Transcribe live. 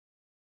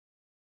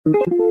We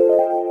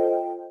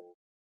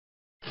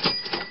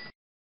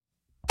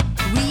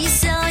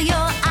sell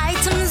your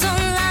items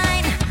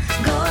online.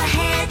 Go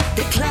ahead,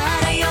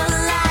 declutter your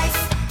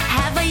life.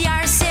 Have a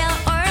yard sale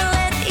or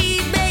let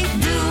eBay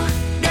do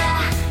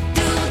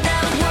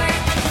the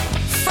work.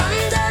 From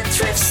the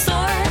thrift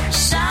store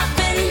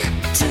shopping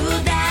to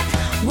that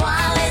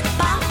wallet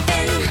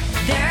popping.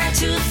 There are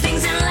two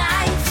things in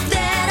life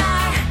that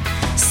are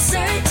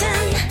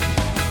certain.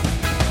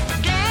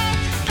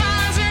 Death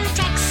piles in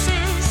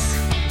Texas.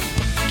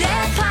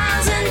 Death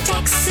piles in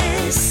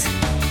Texas.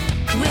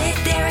 With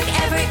Derek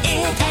Everett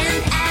and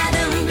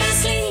Adam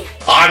Bisley.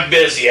 I'm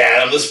busy,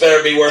 Adam. This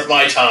better be worth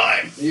my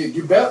time.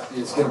 You bet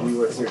it's going to be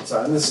worth your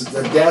time. This is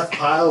the Death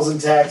Piles in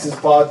Taxes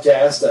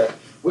podcast.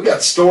 We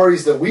got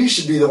stories that we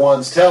should be the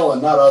ones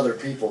telling, not other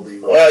people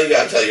do. Well, you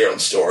got to tell your own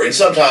story. And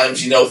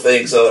sometimes you know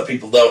things other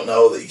people don't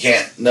know that you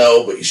can't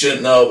know, but you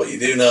shouldn't know, but you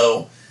do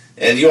know.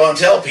 And you want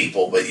to tell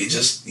people, but you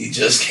just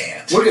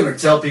can't. We're going to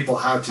tell people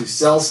how to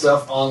sell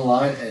stuff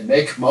online and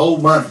make more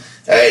money.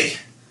 Hey,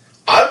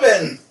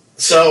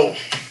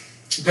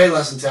 You pay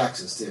less in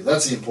taxes, too.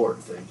 That's the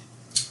important thing.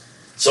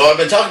 So I've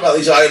been talking about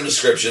these item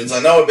descriptions. I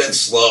know I've been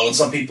slow, and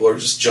some people are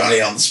just Johnny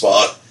on the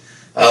spot.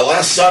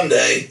 Last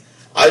Sunday,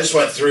 I just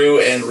went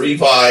through and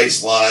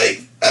revised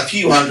like a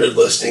few hundred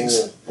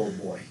listings. Oh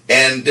boy.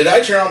 And did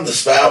I turn on the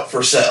spout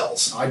for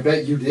sales? I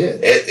bet you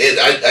did.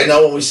 I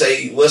know when we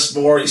say list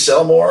more, you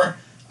sell more.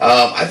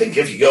 I think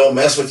if you go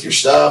mess with your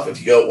stuff, if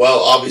you go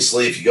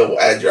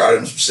add your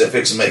item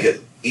specifics and make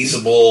it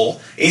easeable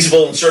in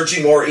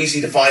searching, more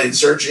easy to find in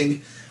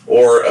searching,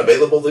 or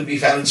available to be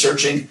found in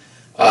searching.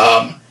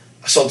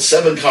 I sold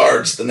 7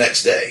 cards the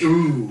next day.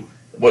 Ooh.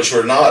 Which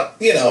were not,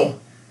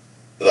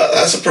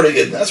 that's a pretty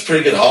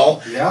good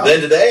haul. Yeah.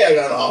 Then today I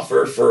got an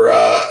offer for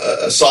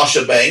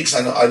Sasha Banks.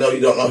 I know you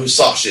don't know who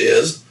Sasha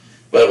is,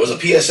 but it was a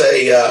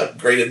PSA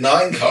graded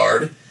 9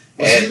 card.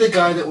 Was he the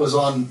guy that was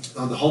on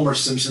the Homer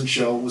Simpson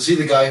show? Was he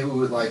the guy who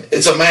would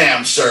It's a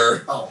ma'am,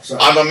 sir. Oh, sorry.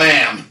 I'm a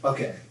ma'am.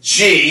 Okay.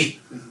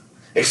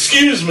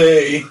 Excuse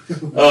me.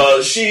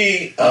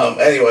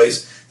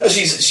 Anyways,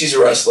 she's a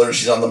wrestler.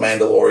 She's on The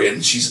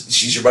Mandalorian.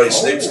 She's your buddy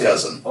Snoop's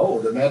cousin.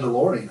 Oh, the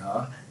Mandalorian,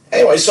 huh?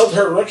 Anyway, sold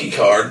her rookie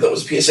card that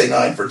was PSA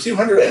 9 for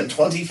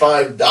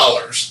 $225.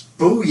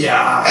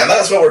 Booyah! And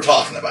that's what we're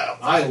talking about.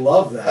 I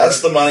love that.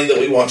 That's the money that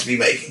we want to be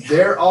making.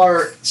 There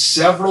are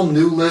several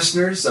new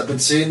listeners. I've been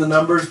seeing the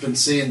numbers, been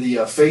seeing the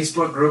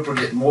Facebook group. We're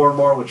getting more and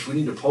more, which we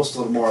need to post a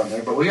little more on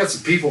there. But we got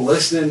some people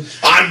listening.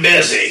 I'm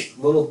busy.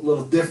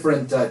 Little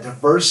different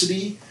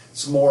diversity.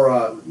 Some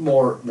more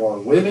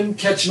women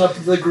catching up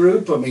to the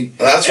group. I mean,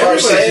 that's what I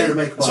was saying. Here to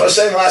make money. That's what I was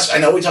saying last. I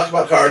know we talked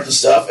about cards and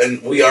stuff,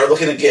 and we are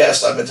looking at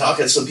guests. I've been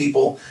talking to some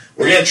people.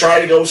 We're going to try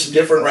to go some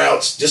different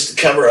routes just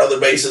to cover other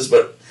bases,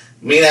 but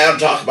me and Adam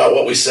talk about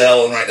what we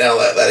sell, and right now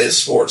that is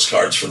sports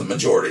cards for the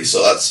majority.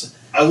 So that's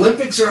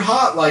Olympics are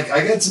hot. Like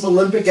I got some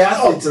Olympic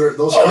athletes that are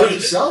those cards are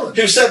selling.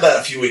 Who said that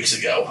a few weeks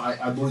ago?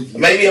 I believe you.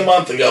 Maybe a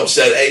month ago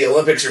said, "Hey,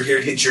 Olympics are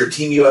here. Get your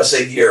Team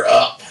USA gear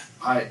up."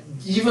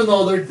 Even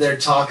though they're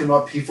talking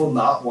about people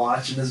not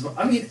watching as much.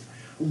 I mean,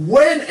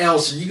 when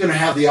else are you going to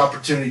have the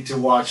opportunity to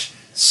watch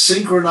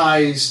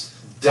synchronized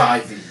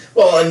diving?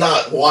 Well, and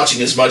not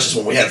watching as much as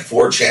when we had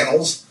 4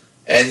 channels,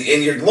 and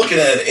you're looking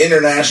at an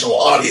international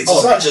audience.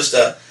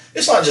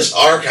 It's not just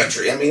our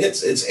country. I mean,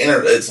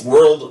 it's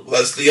world.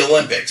 That's the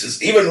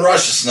Olympics. Even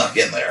Russia snuck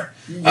in there.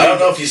 I don't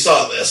know if you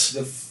saw this.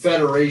 The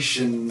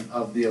Federation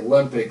of the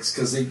Olympics,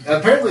 because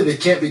apparently they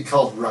can't be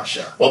called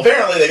Russia. Well,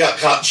 apparently they got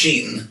caught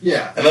cheating.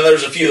 Yeah. And then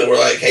there's a few that were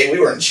like, "Hey, we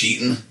weren't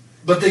cheating."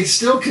 But they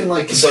still can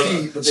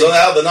compete. So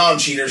now the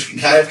non-cheaters can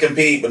kind of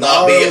compete, but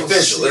not be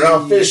official. They're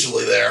not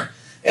officially there.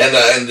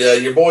 And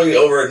your boy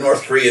over at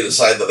North Korea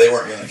decided that they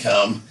weren't going to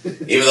come,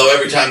 even though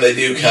every time they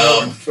do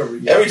come,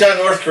 every time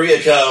North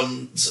Korea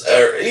comes,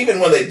 or even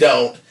when they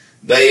don't,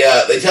 they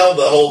tell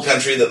the whole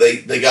country that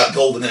they got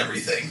gold and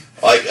everything.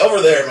 Like over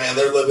there, man,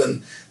 they're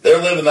living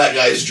that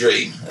guy's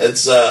dream.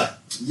 It's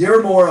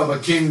you're more of a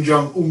Kim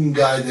Jong-un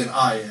guy than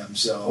I am,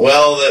 so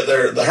well,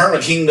 the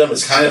Hermit Kingdom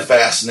is kind of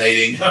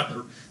fascinating,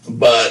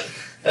 but.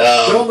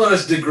 Don't let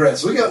us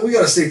digress. We got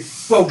to stay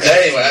focused.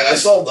 Anyway, I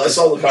sold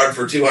the card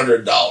for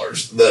 $200.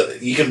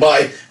 That you can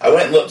buy. I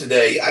went and looked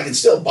today. I can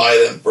still buy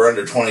them for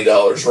under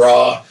 $20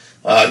 raw.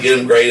 Get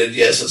them graded.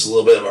 Yes, it's a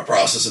little bit of a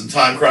process and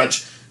time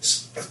crunch.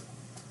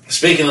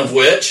 Speaking of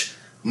which,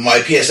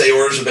 my PSA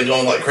orders have been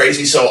going like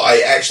crazy. So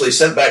I actually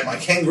sent back my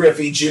Ken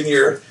Griffey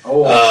Jr.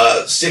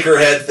 Sticker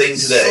head thing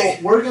today.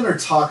 So we're going to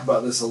talk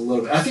about this a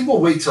little bit. I think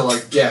we'll wait till our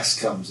guest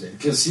comes in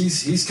because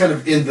he's kind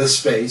of in this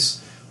space.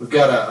 We've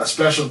got a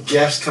special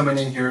guest coming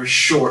in here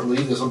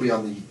shortly. This will be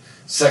on the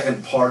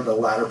the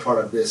latter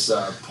part of this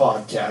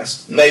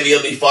podcast. Maybe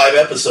it'll be 5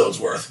 episodes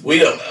worth. We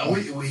don't know.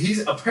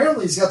 He's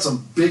got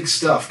some big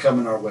stuff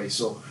coming our way,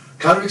 so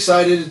kind of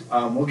excited.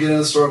 We'll get into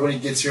the story when he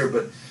gets here,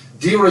 but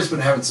D-Roy's been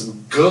having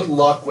some good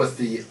luck with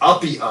the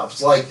uppy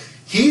ups. Like,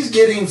 he's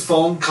getting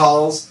phone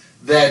calls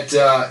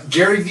that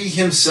Gary Vee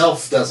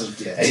himself doesn't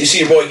get. And you see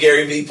your boy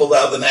Gary Vee pulled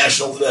out of the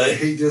National today.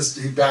 He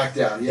backed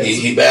out.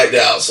 He backed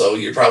out, so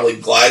you're probably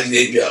glad he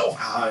didn't go.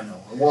 I know.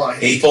 Well,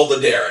 he pulled a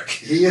Derek.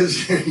 He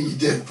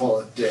did pull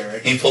a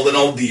Derek. He pulled an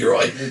old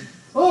Leroy.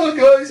 Oh,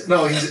 guys.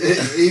 No,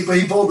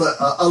 he pulled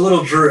a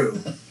little Drew.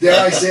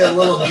 Dare I say a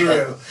little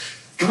Drew.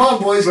 Come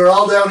on, boys. We're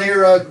all down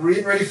here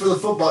getting ready for the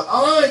football.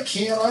 Oh, I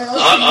can't.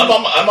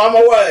 I'm on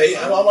my way.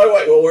 I'm on my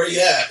way. Well, where are you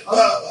at?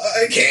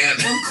 I can't.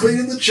 I'm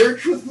cleaning the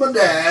church with my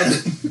dad.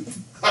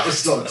 I was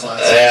still in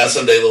class. Yeah,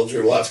 someday little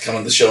Drew will have to come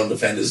on the show and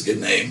defend his good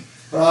name.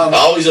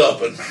 Always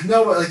open.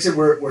 No, but like I said,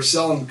 we're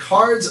selling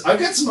cards. I've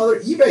got some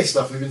other eBay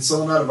stuff we've been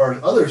selling out of our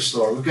other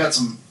store. We've got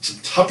some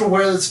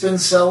Tupperware that's been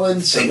selling.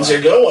 Things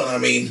are going. I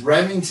mean,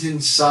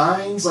 Remington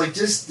signs, like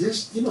just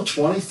 $20,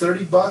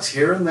 $30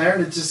 here and there,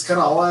 and it just kind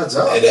of all adds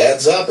up. It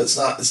adds up. It's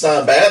not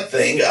a bad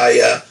thing.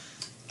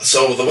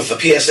 So with the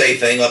PSA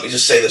thing, let me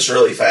just say this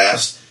really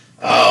fast.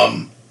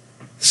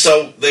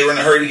 So they were in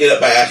a hurry to get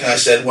it back, and I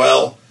said,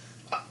 well,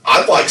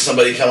 I'd like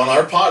somebody to come on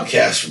our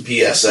podcast from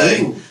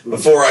PSA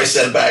before I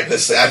send back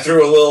this thing. I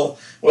threw a little,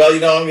 I'm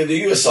going to do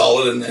you a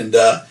solid. And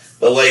the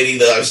lady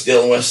that I was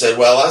dealing with said,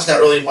 well, that's not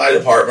really my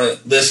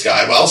department, this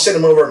guy, but I'll send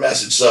him over a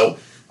message. So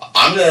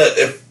I'm going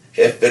to,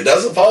 if it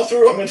doesn't fall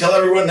through, I'm going to tell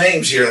everyone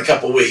names here in a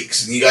couple of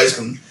weeks. And you guys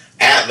can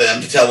at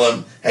them to tell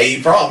them, hey,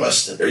 you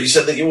promised, or you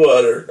said that you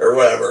would, or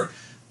whatever.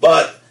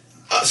 But,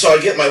 so I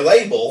get my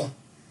label.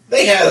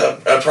 They had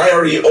a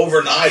priority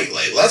overnight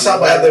label. That's how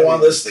bad they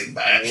want this thing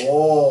back.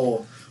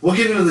 Whoa. We'll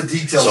get into the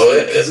details. So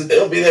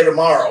it'll be there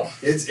tomorrow.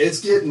 It's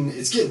getting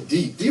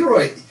deep.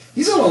 Leroy,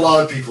 he's on a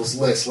lot of people's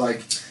list.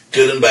 Like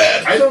good and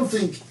bad. I don't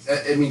think.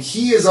 I mean,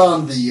 he is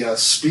on the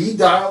speed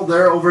dial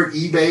there over at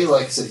eBay.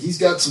 Like I said, he's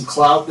got some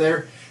clout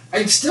there.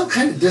 I'm still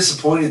kind of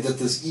disappointed that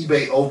this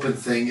eBay Open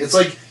thing. It's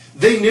like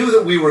they knew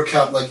that we were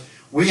coming. Like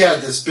we had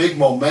this big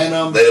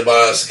momentum. They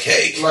bought us a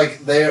cake.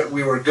 Like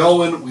we were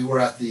going. We were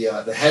at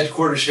the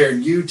headquarters here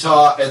in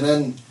Utah, and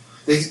then.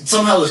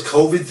 Somehow this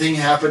COVID thing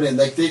happened, and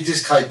they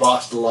just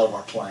kiboshed a lot of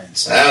our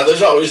plans.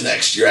 There's always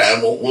next year,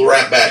 and we'll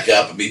ramp back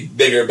up and be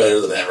bigger and better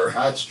than ever.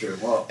 That's true.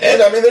 Well,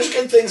 and I mean, there's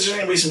good things. There's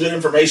going to be some good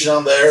information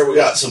on there. We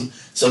got some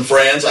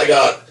friends. I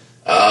got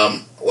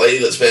a lady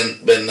that's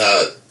been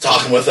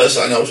talking with us.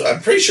 I'm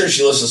pretty sure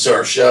she listens to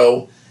our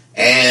show,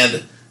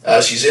 and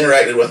she's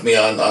interacted with me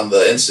on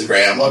the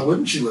Instagram. Why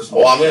wouldn't she listen?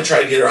 Well, I'm going to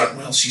try to get her on.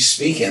 Well, she's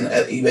speaking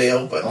at eBay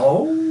Open.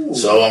 Oh.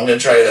 So I'm going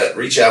to try to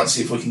reach out and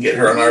see if we can get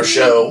her on our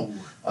show.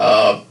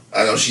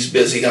 I know she's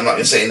busy. I'm not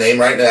going to say a name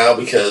right now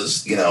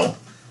because,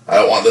 I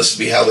don't want this to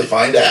be how they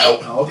find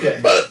out. Okay.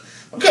 But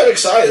I'm kind of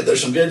excited.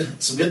 There's some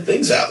good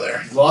things out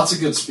there. Lots of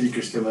good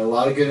speakers coming. A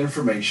lot of good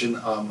information.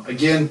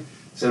 Again,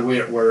 said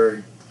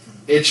we're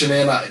itching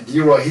in.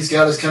 Leroy, he's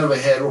got us kind of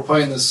ahead. We're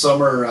playing this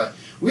summer. I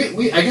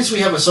guess we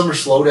have a summer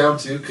slowdown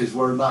too because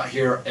we're not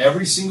here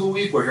every single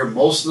week. We're here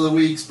most of the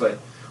weeks, but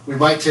we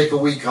might take a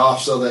week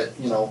off so that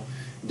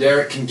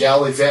Derek can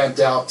gallivant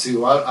out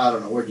to, I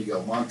don't know, where'd you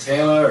go,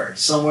 Montana or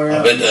somewhere?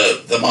 I've been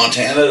to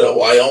Montana, to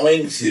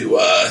Wyoming, to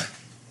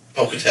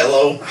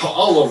Pocatello.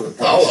 All over the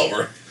place. All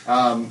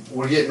over.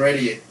 We're getting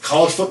ready.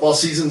 College football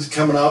season's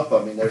coming up.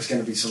 I mean, there's going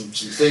to be some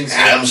things.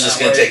 Adam's just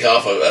going to take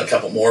off a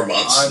couple more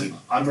months.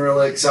 I'm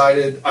really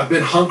excited. I've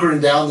been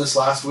hunkering down this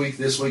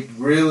week,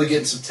 really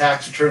getting some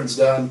tax returns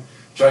done,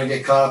 trying to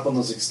get caught up on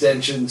those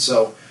extensions.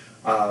 So,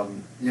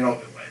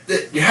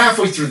 you're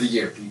halfway through the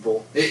year,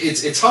 people.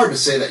 It's hard to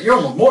say that. You're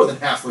almost more than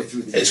halfway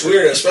through the year. It's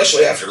weird,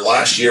 especially after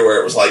last year where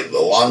it was like the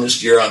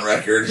longest year on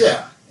record.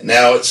 Yeah. And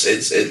now it's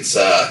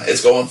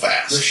going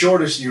fast. The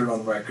shortest year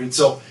on record.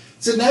 So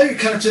now you're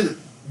kind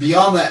of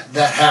beyond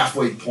that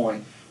halfway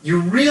point. You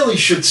really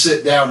should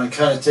sit down and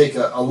kind of take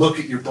a look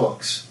at your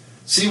books.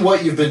 See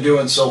what you've been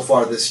doing so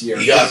far this year.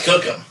 You got to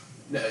cook them.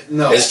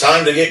 No. It's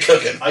time to get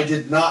cooking. I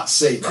did not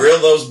say that.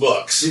 Grill those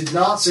books. Did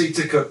not say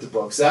to cook the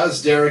books. That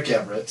was Derek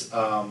Everett.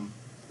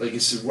 Like I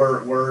said,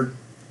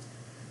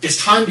 it's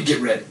time to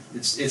get ready.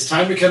 It's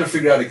time to kind of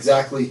figure out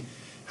exactly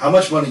how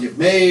much money you've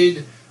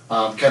made,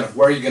 kind of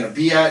where you're going to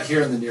be at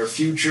here in the near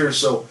future.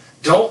 So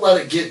don't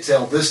let it get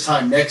till this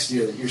time next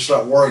year that you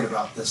start worrying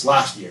about this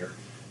last year.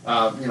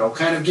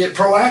 Kind of get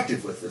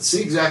proactive with it.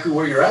 See exactly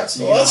where you're at.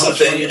 So you know that's how the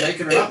much money thing. you're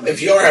making or not making.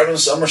 If you are having a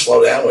summer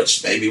slowdown,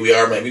 which maybe we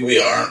are, maybe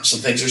we aren't,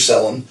 some things are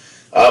selling.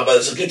 But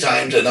it's a good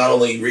time to not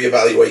only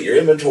reevaluate your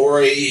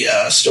inventory,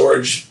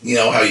 storage,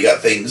 how you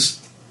got things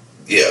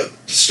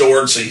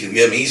stored so you can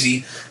get them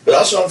easy. But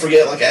also don't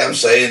forget, like Adam's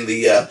saying,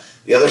 the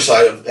other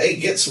side of, hey,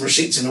 get some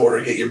receipts in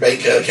order, get your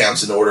bank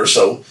accounts in order.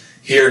 So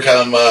here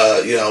come,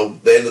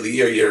 the end of the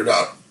year, you're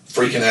not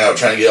freaking out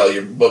trying to get all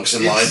your books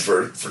in line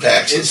for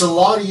taxes. It's a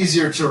lot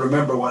easier to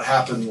remember what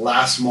happened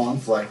last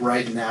month, like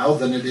right now,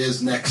 than it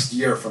is next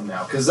year from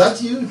now. Because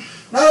that's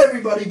not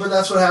everybody, but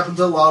that's what happens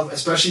to a lot of,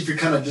 especially if you're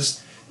kind of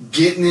just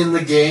getting in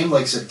the game.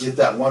 Like I said, get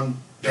that one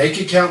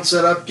bank account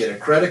set up, get a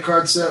credit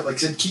card set up. Like I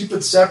said, keep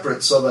it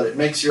separate so that it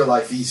makes your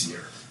life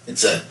easier.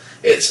 It's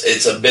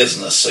a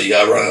business, so you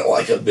gotta run it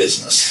like a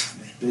business.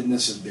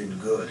 Business has been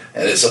good.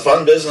 And it's a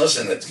fun business,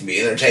 and it can be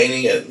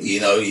entertaining, and you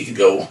can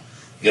go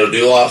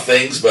do a lot of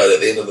things, but at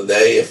the end of the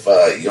day, if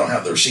you don't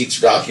have the receipts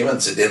or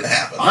documents, it didn't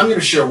happen. I'm going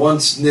to share one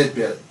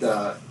snippet.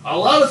 A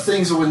lot of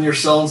things when you're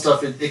selling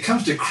stuff, it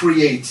comes to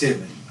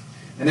creativity,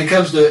 and it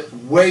comes to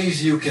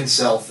ways you can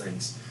sell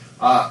things.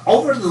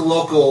 Over at the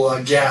local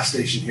gas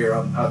station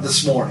here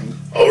this morning.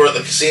 Over at the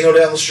casino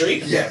down the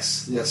street?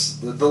 Yes.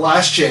 The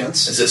Last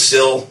Chance. Is it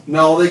still?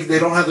 No, they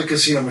don't have the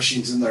casino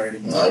machines in there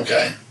anymore.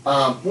 Okay.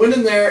 Went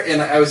in there,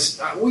 and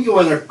we go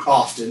in there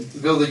often. We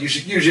go there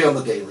usually on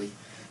the daily.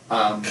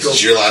 Because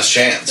it's your last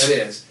chance. It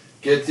is.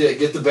 Get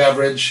the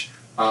beverage.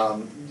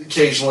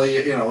 Occasionally,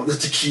 the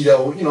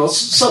taquito.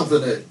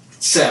 Something to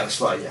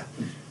satisfy you.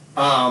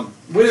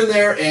 Went in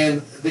there,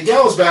 and the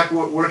gal was back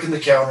working the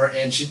counter,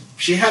 and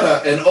she had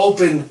an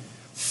open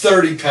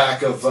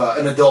 30-pack of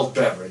an adult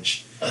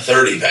beverage. A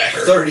 30-packer.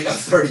 A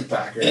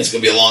 30-packer. And it's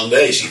going to be a long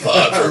day, she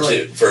thought,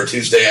 for a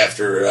Tuesday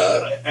after.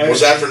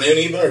 Was it afternoon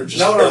even, or just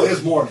No, early? it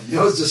was morning. It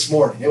was this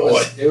morning. It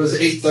was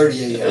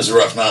 8:30 a.m. It was a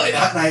rough night.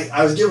 That night,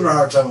 I was giving her a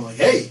hard time. I'm like,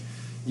 hey,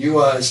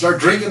 you start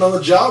drinking on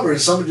the job, or did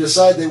somebody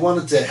decide they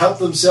wanted to help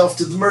themselves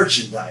to the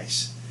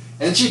merchandise?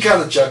 And she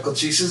kind of chuckled.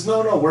 She says,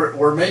 no,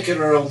 we're making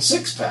our own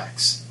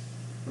 6-packs.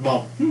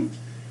 Mom,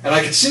 And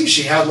I could see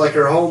she had like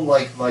her own,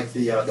 like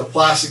the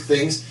plastic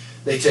things.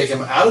 They take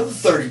them out of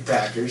the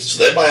 30-packers.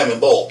 So they buy them in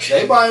bulk.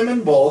 They buy them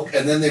in bulk,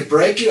 and then they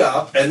break it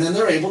up, and then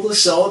they're able to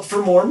sell it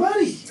for more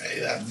money.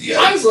 Hey,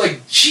 I was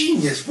like,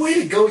 genius, way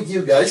to go,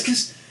 you guys,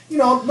 because,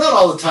 not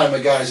all the time a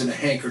guy's in a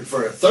hankering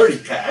for a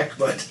 30-pack,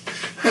 but,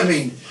 I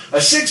mean, a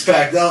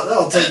 6-pack,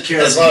 that'll take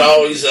care of it. It's not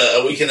always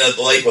a weekend at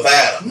the lake with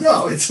Adam.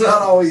 No, it's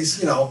not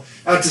always, out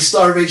to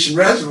Starvation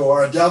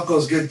Reservoir or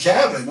Delco's Good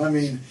Cabin. I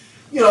mean,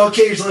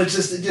 occasionally it's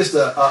just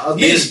a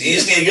you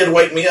just need a good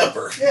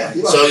wake-me-upper. Yeah.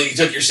 So you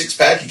took your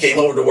 6-pack, you came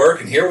over to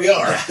work, and here we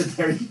are.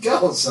 There you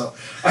go. So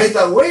I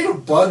thought,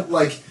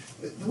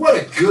 what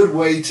a good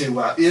way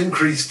to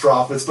increase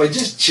profits by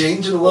just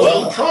changing a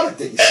little bit of product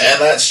that you sell.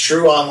 And that's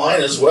true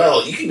online as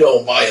well. You can go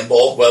and buy in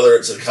bulk, whether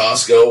it's at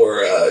Costco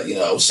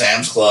or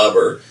Sam's Club,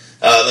 or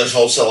there's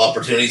wholesale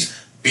opportunities.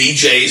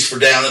 BJ's for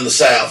down in the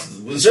South.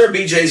 Was there a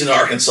BJ's in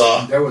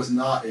Arkansas? There was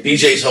not.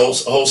 BJ's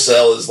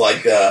wholesale is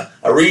like a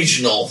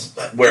regional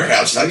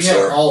warehouse type store.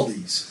 We have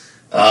Aldi's.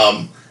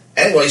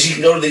 Anyways, you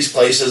can go to these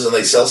places and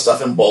they sell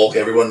stuff in bulk.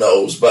 Everyone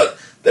knows, but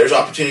there's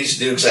opportunities to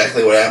do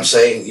exactly what I'm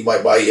saying. You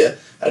might buy you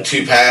a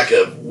 2-pack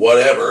of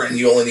whatever, and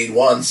you only need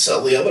one.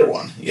 Sell the other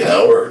one,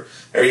 or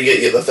you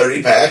get you the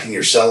 30-pack and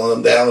you're selling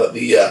them down at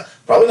the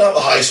probably not at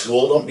the high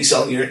school. Don't be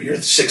selling your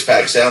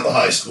 6-packs down at the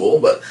high school,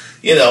 but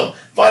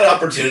find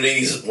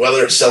opportunities,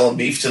 whether it's selling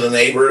beef to the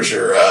neighbors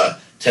or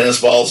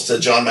tennis balls to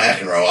John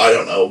McEnroe. I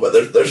don't know, but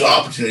there's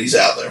opportunities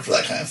out there for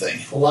that kind of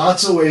thing.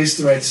 Lots of ways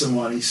to make some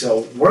money.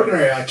 So we're going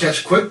to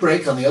catch a quick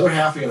break. On the other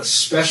half, we got a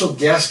special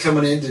guest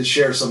coming in to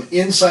share some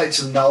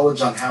insights and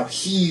knowledge on how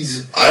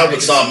he's... I hope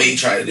it's not me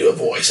trying to do a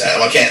voice,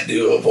 Adam. I can't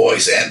do a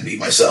voice and be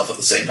myself at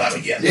the same time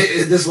again.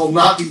 This will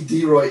not be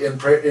D-Roy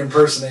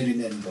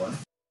impersonating anyone.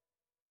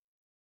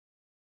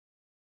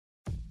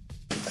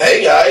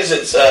 Hey guys,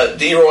 it's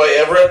D-Roy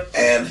Everett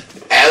and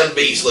Adam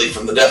Beasley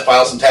from the Death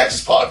Files and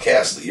Taxes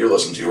podcast that you're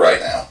listening to right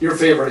now. Your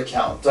favorite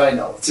accountant, I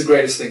know. It's the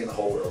greatest thing in the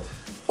whole world.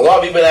 A lot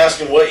of you have been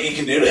asking what you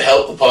can do to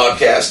help the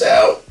podcast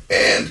out,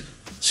 and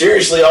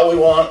seriously, all we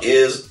want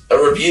is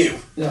a review.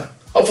 Yeah.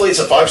 Hopefully it's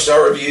a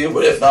 5-star review,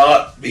 but if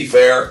not, be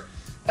fair,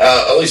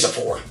 at least a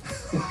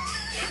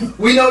 4.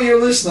 We know you're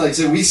listening. Like I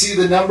said, we see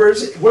the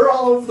numbers. We're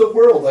all over the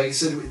world. Like I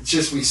said, it's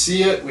just we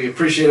see it. We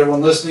appreciate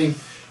everyone listening.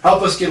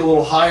 Help us get a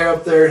little higher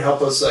up there.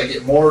 Help us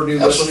get more new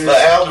listeners. With the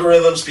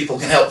algorithms, people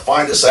can help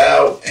find us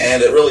out,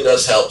 and it really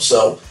does help.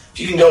 So if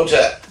you can go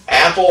to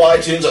Apple,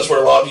 iTunes, that's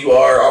where a lot of you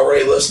are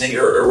already listening,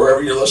 or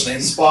wherever you're listening.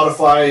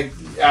 Spotify,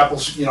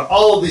 Apple,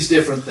 all of these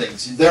different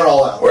things. They're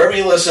all out. Wherever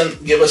you listen,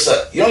 give us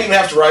you don't even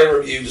have to write a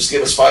review. Just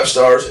give us 5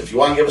 stars. If you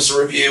want to give us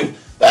a review,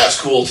 that's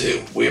cool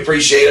too. We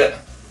appreciate it,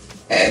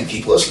 and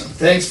keep listening.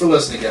 Thanks for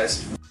listening,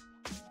 guys.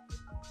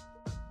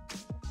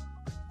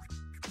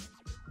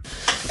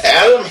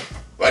 Adam,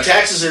 my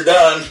taxes are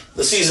done.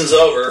 The season's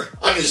over.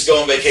 I can just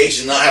go on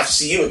vacation and not have to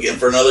see you again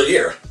for another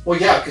year. Well,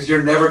 yeah, because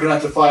you're never going to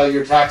have to file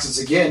your taxes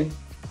again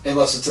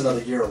unless it's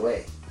another year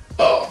away.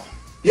 Oh.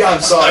 Yeah,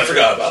 I'm sorry. I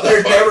forgot about that.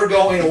 They're never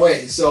going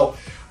away. So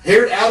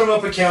here at Adam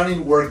Up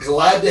Accounting, we're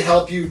glad to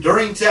help you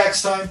during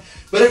tax time.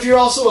 But if you're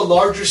also a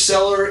larger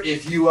seller,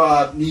 if you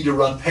need to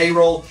run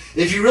payroll,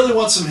 if you really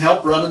want some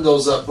help running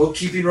those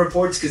bookkeeping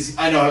reports, because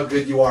I know how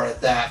good you are at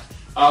that,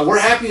 we're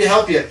happy to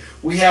help you.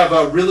 We have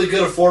really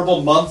good,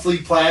 affordable monthly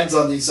plans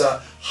on these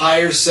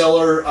higher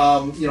seller.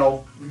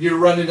 You're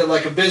running it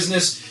like a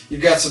business.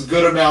 You've got some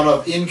good amount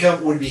of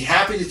income. We'd be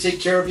happy to take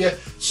care of you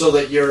so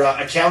that your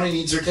accounting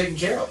needs are taken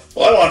care of.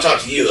 Well, I don't want to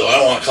talk to you, though. I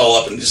don't want to call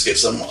up and just get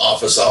some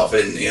office off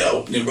in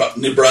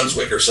New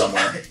Brunswick or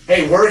somewhere.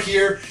 Hey, we're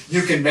here.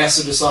 You can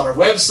message us on our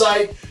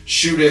website.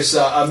 Shoot us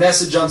a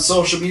message on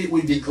social media.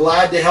 We'd be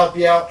glad to help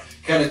you out.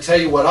 Kind of tell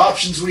you what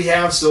options we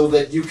have so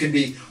that you can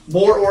be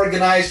more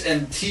organized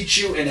and teach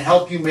you and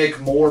help you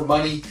make more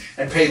money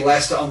and pay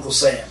less to Uncle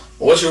Sam.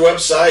 What's your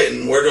website,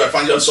 and where do I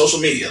find you on social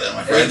media then,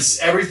 my friend?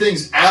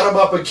 Everything's Atom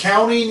Up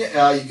Accounting.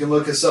 You can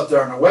look us up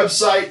there on our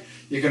website.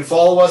 You can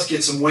follow us,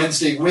 get some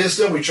Wednesday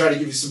wisdom. We try to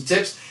give you some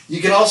tips. You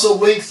can also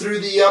link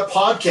through the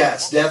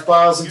podcast, Death,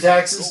 Files, and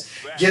Taxes.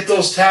 Get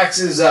those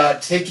taxes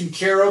taken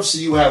care of so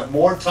you have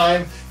more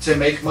time to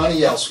make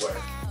money elsewhere.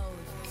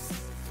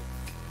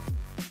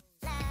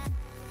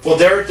 Well,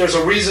 Derek, there's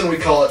a reason we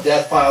call it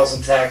Death, Files,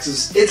 and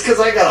Taxes. It's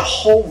because I got a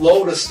whole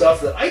load of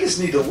stuff that I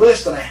just need to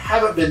list, and I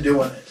haven't been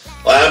doing it.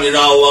 Well, you're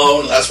not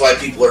alone. That's why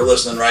people are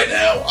listening right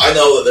now. I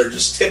know that they're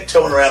just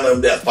tiptoeing around them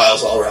death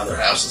files all around their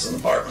houses and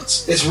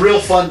apartments. It's real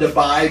fun to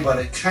buy, but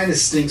it kind of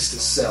stinks to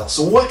sell.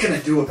 So what can I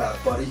do about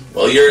it, buddy?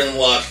 Well, you're in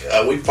luck.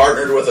 We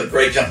partnered with a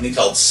great company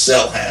called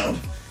Cellhound.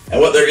 And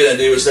what they're going to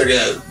do is they're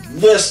going to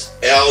list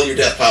all your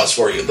death files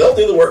for you. They'll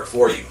do the work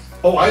for you.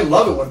 Oh, I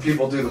love it when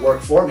people do the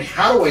work for me.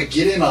 How do I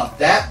get in on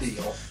that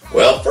deal?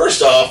 Well,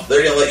 first off,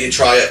 they're going to let you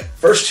try it.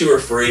 First 2 are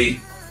free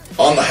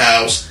on the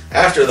house.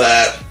 After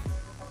that,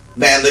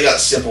 man, they got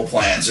simple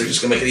plans. They're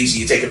just going to make it easy.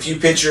 You take a few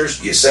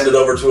pictures, you send it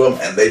over to them,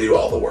 and they do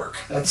all the work.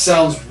 That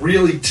sounds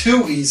really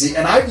too easy,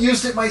 and I've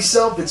used it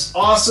myself. It's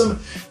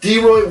awesome.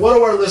 D-Roy, what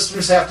do our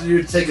listeners have to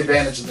do to take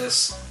advantage of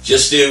this?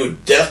 Just do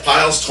Death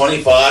Piles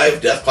 25,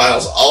 Death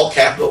Piles all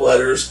capital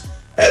letters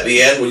at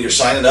the end when you're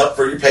signing up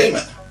for your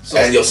payment.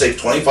 And you'll save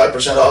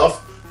 25% off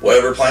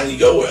whatever plan you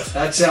go with.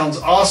 That sounds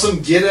awesome.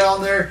 Get it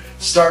on there,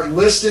 start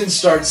listing,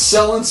 start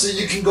selling so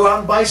you can go out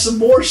and buy some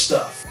more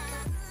stuff.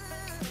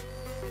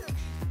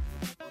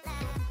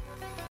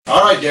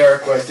 All right,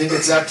 Derek, well, I think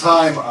it's that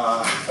time.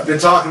 I've been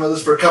talking about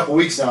this for a couple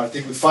weeks now. I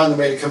think we finally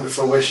made it come to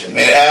fruition.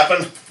 Made it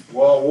happen?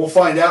 Well, we'll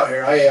find out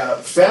here. I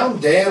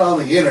found Dan on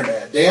the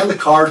internet, Dan the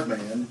Card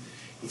Man.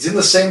 He's in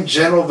the same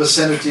general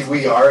vicinity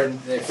we are, and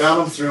they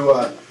found him through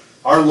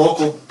our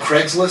local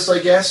Craigslist, I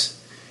guess.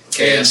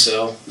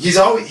 KSL.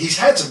 He's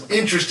had some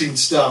interesting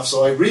stuff,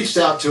 so I reached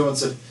out to him and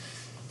said,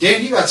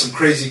 Dan, you got some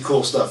crazy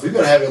cool stuff. We've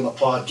got to have you on the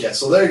podcast.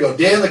 So there you go,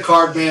 Dan the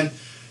Card Man.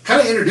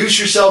 Kind of introduce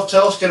yourself,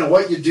 tell us kind of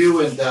what you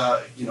do and,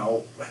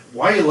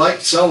 why you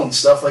like selling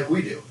stuff like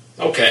we do.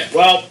 Okay,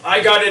 well,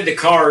 I got into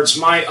cards.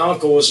 My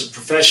uncle was a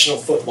professional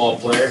football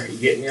player. You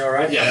getting me all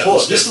right? Yeah, pull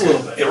it just a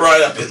little bit. Get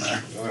right up in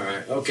there. All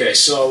right, okay,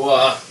 so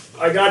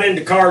I got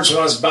into cards when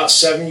I was about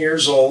 7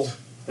 years old.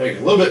 There you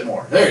go, a little bit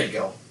more. There you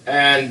go.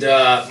 And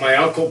my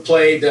uncle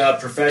played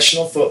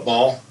professional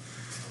football.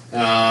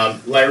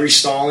 Larry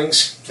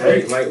Stallings,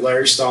 okay. Great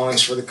Larry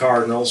Stallings for the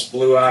Cardinals,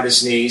 blew out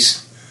his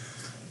knees.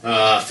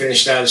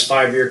 Finished out his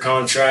 5-year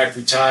contract,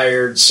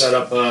 retired, set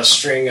up a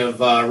string of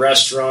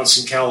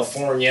restaurants in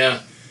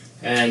California,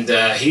 and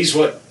he's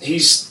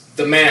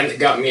the man that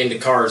got me into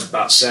cards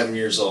about 7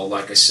 years old,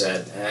 like I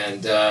said.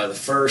 And the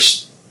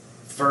first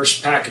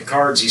pack of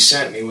cards he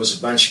sent me was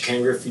a bunch of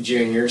Ken Griffey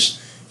Juniors.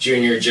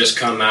 Junior had just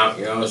come out,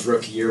 his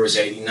rookie year was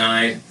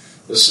 89.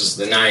 This is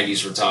the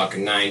 90s, we're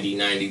talking 90,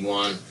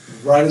 91.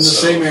 Right in the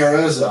same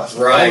era as us.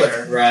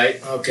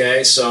 Right,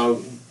 okay,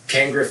 so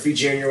Ken Griffey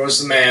Jr.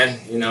 was the man,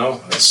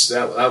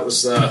 that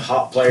was the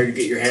hot player to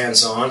get your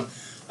hands on.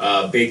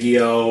 Big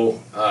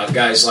E.O.,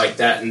 guys like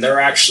that, and they're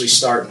actually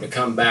starting to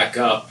come back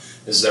up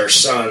as their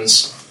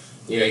sons.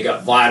 You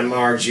got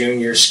Vladimir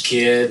Jr.'s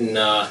kid and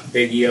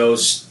Big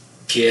E.O.'s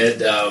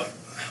kid.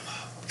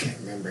 I can't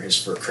remember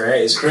his for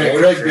Craig. Craig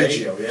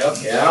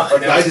Biggio,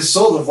 yeah. I just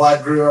sold a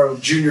Vlad Guerrero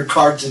Jr.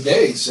 card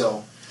today,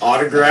 so.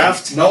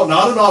 Autographed? No,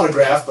 not an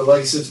autograph, but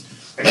like I said.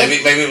 Maybe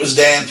it was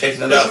Dan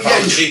picking it up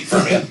on the sheet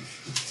from you.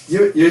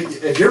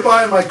 If you're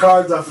buying my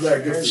cards off of there,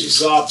 good for you.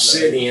 There's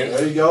Obsidian.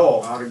 There you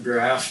go.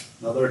 Autograph.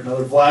 Another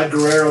Vlad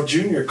Guerrero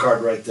Jr.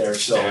 card right there.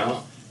 So,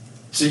 yeah.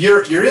 So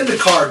you're in the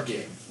card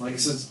game. Like I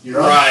said, you're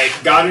right.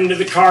 Got into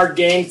the card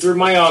game through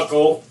my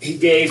uncle. He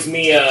gave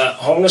me a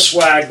Honus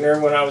Wagner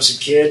when I was a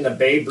kid and a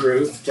Babe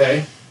Ruth.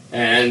 Okay.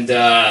 And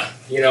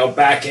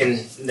back in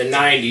the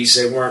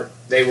 90s,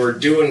 they were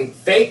doing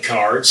fake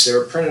cards. They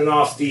were printing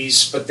off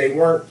these, but they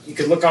weren't. You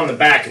could look on the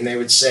back and they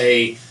would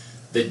say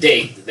the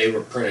date that they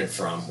were printed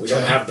from. We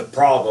don't have the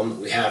problem that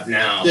we have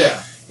now.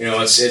 Yeah.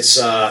 It's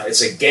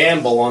a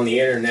gamble on the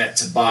internet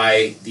to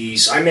buy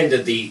these. I'm into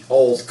the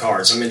old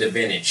cards. I'm into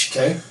vintage.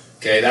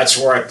 Okay, that's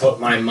where I put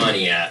my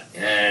money at.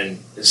 And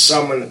as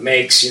someone that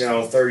makes,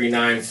 $39,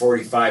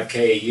 $45K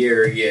a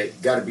year, you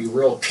got to be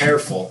real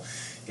careful,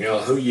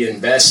 who you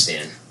invest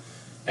in.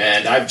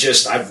 And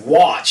I've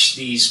watched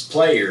these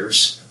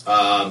players,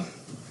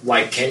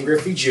 like Ken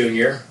Griffey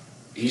Jr.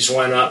 His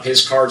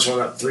cards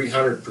went up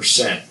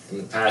 300% in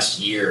the past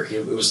year.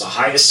 It was the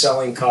highest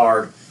selling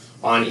card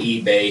on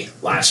eBay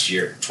last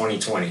year,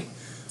 2020.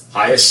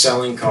 Highest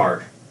selling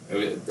card,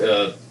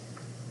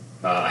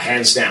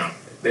 hands down.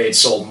 They had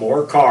sold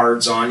more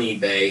cards on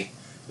eBay. It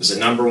was the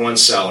number one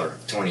seller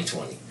of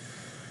 2020.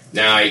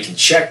 Now, you can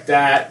check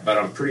that, but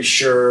I'm pretty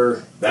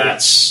sure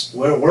that's...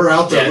 We're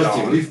out there with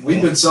you.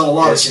 We've been selling a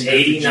lot of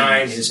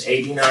his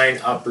 89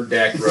 Upper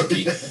Deck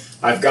rookie.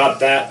 I've got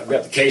that. I've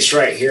got the case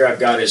right here.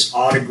 I've got his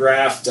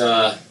autographed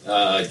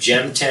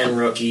Gem 10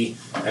 rookie,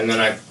 and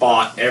then I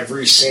bought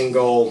every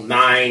single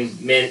 9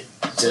 mint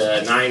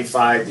to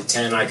 9.5 to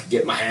 10 I could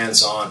get my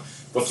hands on.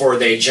 before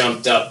they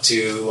jumped up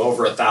to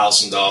over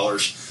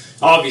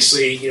 $1,000.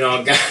 Obviously, you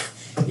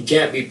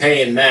can't be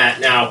paying that.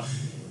 Now,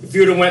 if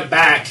you would have went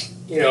back,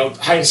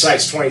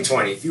 hindsight's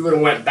 2020. If you would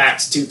have went back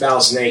to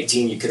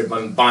 2018, you could have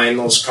been buying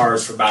those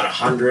cars for about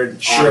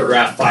 $100,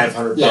 autograph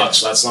 $500.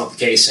 So that's not the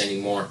case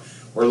anymore.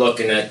 We're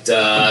looking at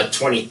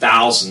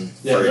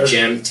 $20,000 for a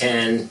Gem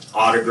 10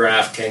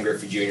 autograph Ken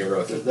Griffey Jr.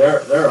 rookie.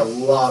 They're a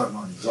lot of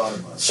money.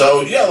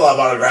 So you have a lot of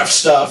autographed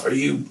stuff. Are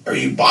you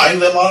buying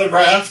them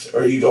autographed,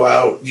 or you go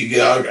out, you get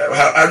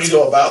autographed? How do you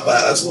go about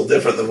that? That's a little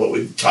different than what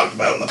we've talked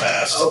about in the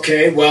past.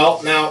 Okay,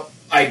 well, now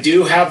I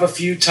do have a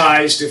few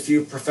ties to a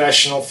few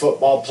professional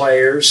football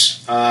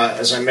players.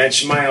 As I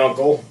mentioned, my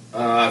uncle,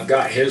 I've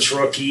got his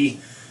rookie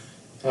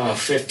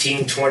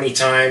 15, 20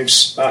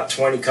 times, about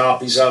 20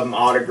 copies of them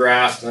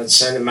autographed, and I'd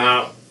send them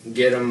out,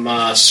 get them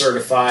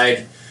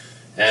certified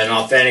and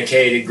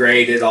authenticated,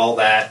 graded, all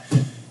that,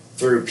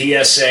 through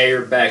PSA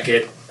or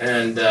Beckett.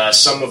 And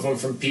some of them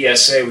from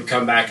PSA would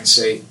come back and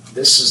say,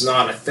 this is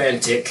not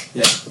authentic,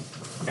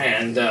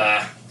 and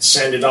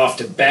send it off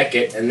to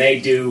Beckett, and they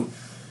do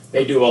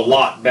a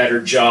lot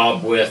better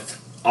job with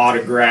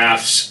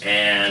autographs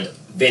and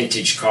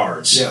vintage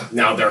cards.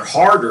 Now, they're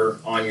harder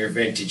on your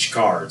vintage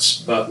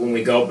cards, but when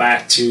we go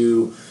back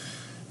to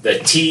the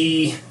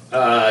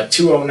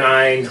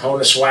T209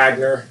 Honus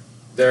Wagner,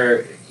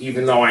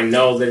 even though I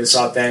know that it's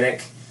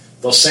authentic,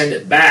 they'll send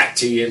it back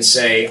to you and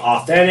say,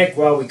 authentic?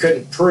 Well, we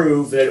couldn't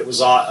prove that it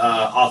was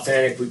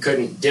authentic. We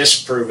couldn't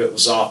disprove it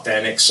was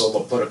authentic, so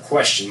they'll put a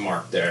question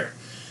mark there.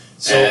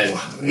 So,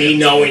 and me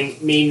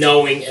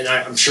knowing, and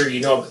I'm sure a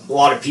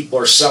lot of people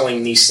are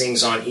selling these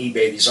things on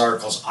eBay, these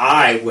articles.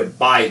 I would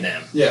buy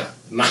them.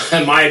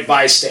 My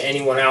advice to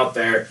anyone out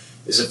there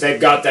is if they've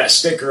got that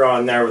sticker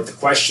on there with the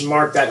question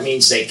mark, that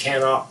means they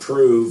cannot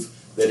prove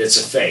that it's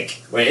a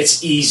fake. Well,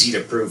 it's easy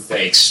to prove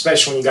fakes,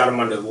 especially when you got them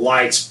under the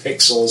lights,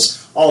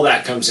 pixels, all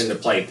that comes into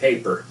play,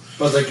 paper.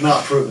 But they're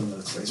not proving that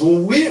it's fake.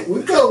 Well,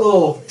 we've got a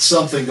little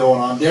something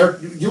going on there.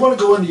 You want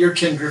to go into your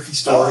Ken Griffey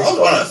story? I'll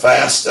go on it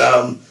fast.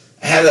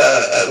 I had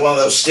one of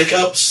those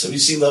stick-ups. Have you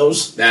seen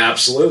those?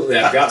 Absolutely,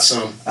 I've got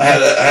some. I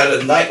had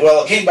a night.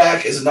 Well, it came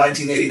back as a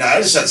 1989.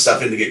 I just sent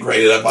stuff in to get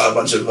graded. I bought a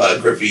bunch of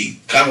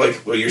Griffey, kind of like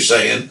what you're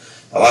saying.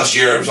 Last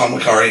year I was on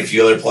McCarty and a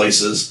few other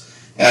places,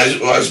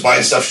 and I was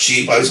buying stuff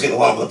cheap. I was getting a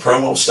lot of the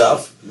promo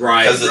stuff,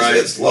 because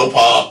it's low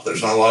pop.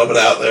 There's not a lot of it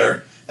out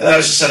there. And then I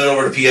was just sent it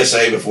over to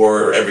PSA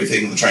before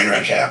everything, the train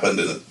wreck happened,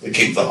 and it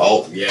came to the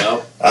halt.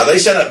 They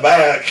sent it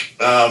back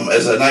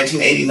as a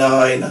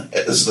 1989.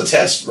 This is the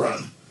test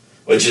run,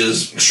 which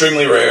is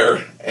extremely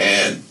rare,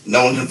 and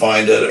no one can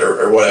find it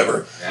or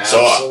whatever.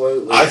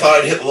 Absolutely. So I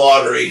thought I'd hit the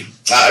lottery.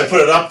 I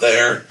put it up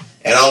there,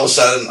 and all of a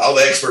sudden, all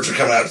the experts are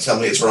coming out to tell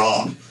me it's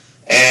wrong.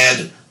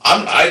 And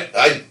I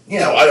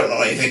don't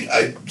know anything.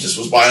 I just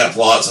was buying up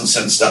lots and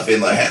sending stuff in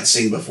that I hadn't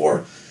seen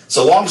before.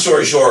 So long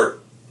story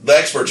short, the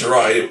experts are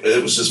right.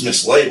 It was just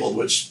mislabeled,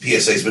 which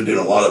PSA's been doing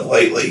a lot of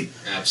lately.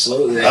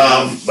 Absolutely.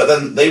 But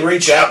then they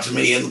reach out to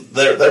me, and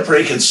they're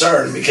pretty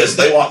concerned because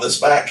they want this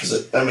back because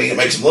it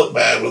makes them look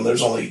bad when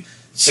there's only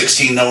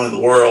 16 known in the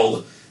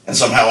world, and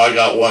somehow I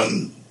got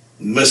one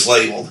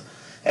mislabeled.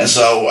 And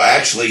so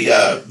actually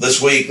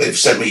this week they've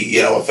sent me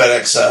a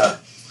FedEx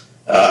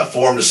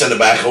form to send it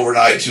back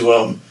overnight to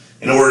them.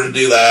 In order to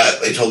do that,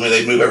 they told me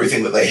they'd move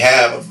everything that they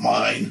have of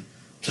mine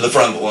to the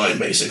front of the line,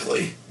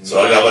 basically. So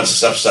I got a bunch of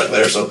stuff stuck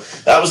there. So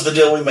that was the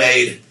deal we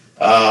made.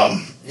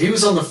 He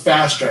was on the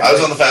fast track. I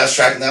was on the fast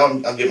track. Now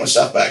I'm getting my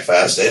stuff back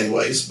fast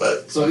anyways,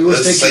 but so it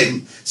was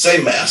taking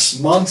same mess.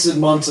 Months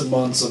and months and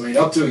months. I mean,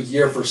 up to a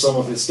year for some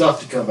of his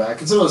stuff to come back.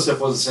 And some of the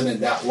stuff wasn't sent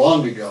in that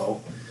long ago.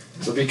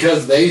 So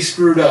because they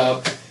screwed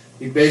up,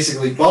 he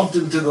basically bumped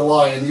him to the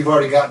line, and you've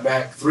already got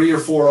back 3 or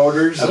 4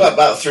 orders. I got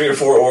about 3 or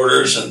 4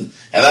 orders, and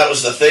that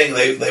was the thing.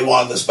 They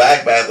wanted this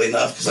back badly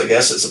enough because I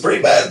guess it's a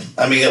pretty bad.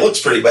 I mean, it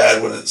looks pretty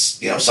bad when it's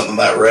something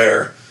that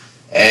rare.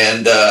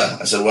 And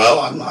I said, well,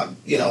 I'm not.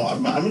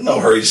 I'm in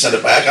no hurry to send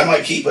it back. I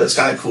might keep it. It's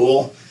kind of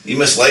cool. You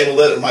mislabeled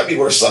it. It might be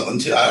worth something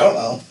too. I don't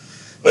know.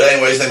 But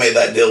anyways, they made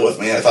that deal with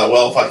me, and I thought,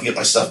 well, if I can get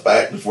my stuff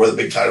back before the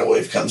big tidal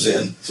wave comes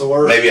in,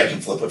 maybe I can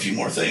flip a few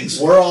more things.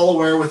 We're all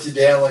aware with you,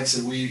 Dan. Like I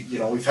said,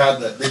 we've had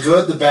the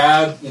good, the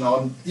bad.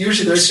 And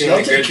usually there's the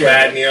good,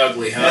 bad, and the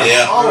ugly, huh?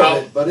 Yeah. All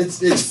of it, but it's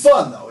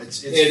fun though.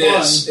 It's fun.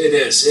 It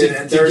is. To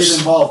get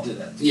involved in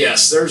it.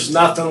 Yes, there's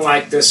nothing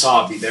like this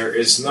hobby. There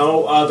is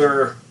no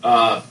other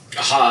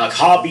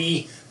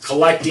hobby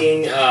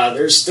collecting.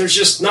 There's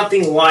just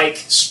nothing like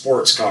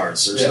sports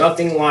cards. There's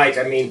nothing like.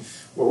 I mean,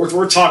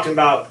 we're talking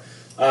about.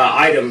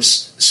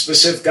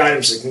 Specific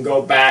items that can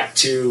go back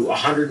to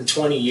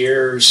 120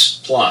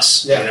 years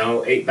plus,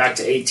 back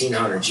to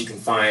 1800s. You can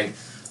find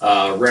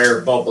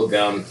rare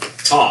bubblegum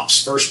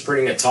tops, first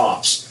printing of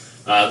tops.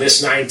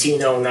 This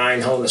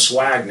 1909 Honus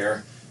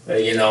Wagner,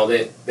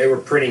 they were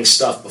printing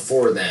stuff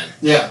before then.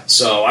 Yeah.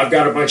 So I've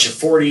got a bunch of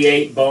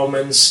 48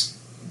 Bowmans,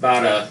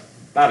 about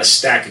a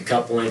stack a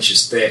couple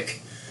inches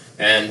thick.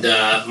 And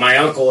my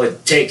uncle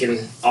had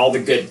taken all the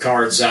good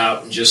cards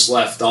out and just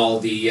left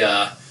all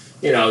the,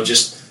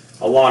 just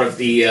a lot of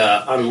the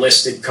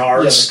unlisted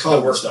cards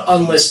that were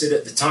unlisted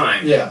at the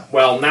time. Yeah.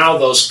 Well, now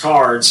those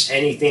cards,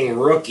 anything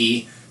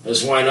rookie,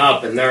 has went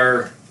up, and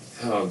they're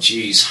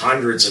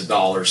hundreds of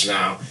dollars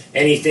now.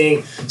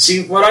 Anything.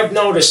 See, what I've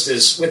noticed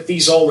is with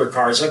these older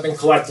cards, I've been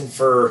collecting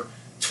for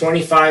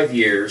 25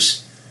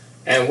 years,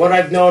 and what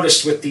I've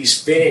noticed with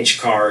these vintage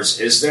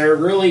cards is there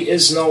really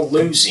is no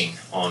losing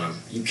on them.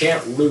 You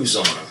can't lose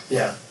on them.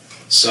 Yeah.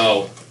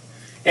 So,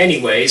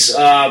 anyways,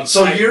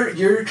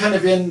 you're kind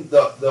of in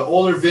the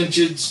older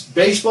vintage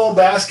baseball,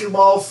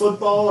 basketball,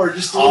 football, or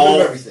just a little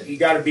bit of everything. You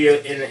got to be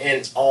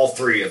in all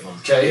three of them.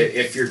 Okay.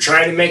 If you're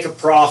trying to make a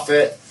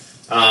profit,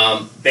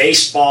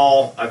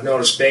 baseball. I've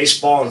noticed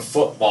baseball and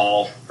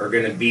football are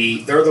going to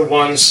be. They're the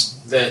ones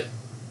that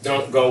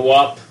don't go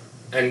up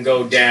and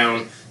go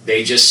down.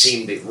 They just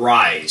seem to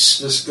rise.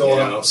 Just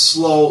going up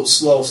slow.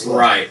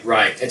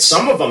 Right. And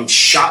some of them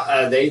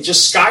they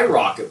just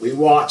skyrocket. We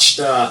watched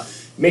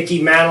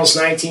Mickey Mantle's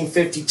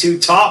 1952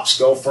 Topps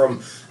go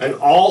from an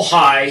all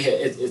high.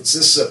 This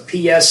is a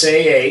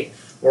PSA 8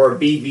 or a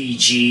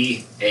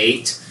BVG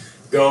 8.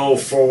 Go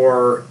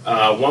for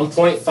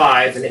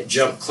 1.5, and it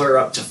jumped clear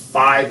up to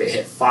 5. It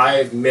hit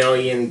 $5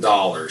 million.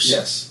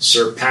 Yes,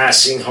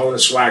 surpassing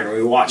Honus Wagner.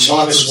 We watched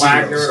Honus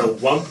Wagner at a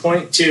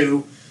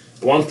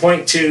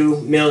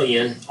 1.2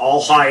 million,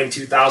 all high in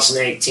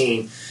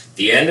 2018.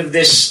 The end of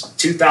this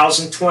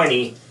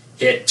 2020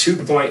 hit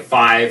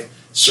 2.5,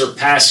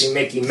 surpassing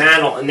Mickey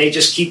Mantle, and they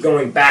just keep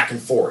going back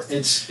and forth.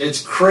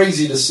 It's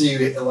crazy to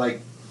see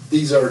like.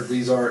 These are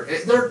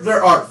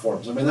they're art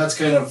forms. I mean, that's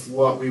kind of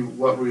what we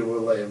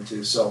relay them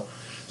to. So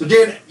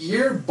Dan,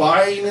 you're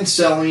buying and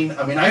selling.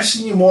 I mean, I've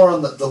seen you more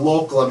on the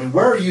local. I mean,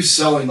 where are you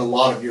selling a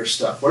lot of your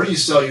stuff? Where do you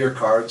sell your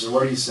cards, or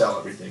where do you sell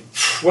everything?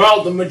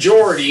 Well, the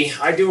majority.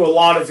 I do a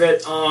lot of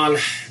it on,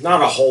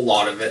 not a whole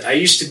lot of it. I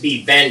used to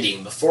be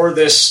vending before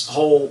this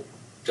whole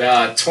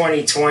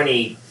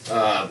 2020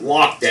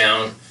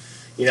 lockdown.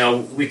 You know,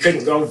 we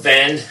couldn't go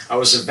vend. I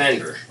was a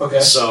vendor.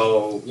 Okay.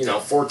 So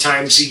 4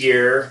 times a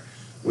year.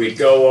 We'd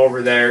go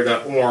over there to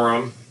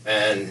Orem,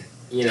 and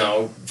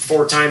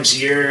 4 times a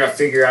year, I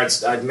figure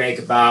I'd make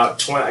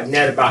I'd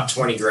net about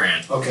 20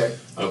 grand. Okay.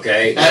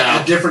 Okay.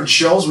 At different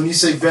shows, when you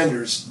say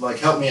vendors, like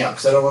help me out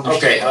because I don't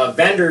understand. Okay.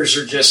 Vendors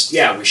are just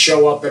we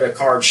show up at a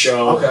card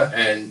show,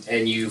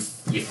 and you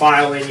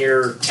file in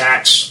your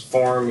tax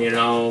form,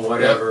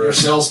 whatever. Yep, your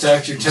sales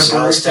tax, your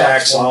temporary sales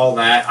tax, all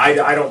that.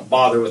 I don't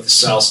bother with the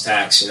sales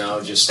tax,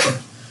 just.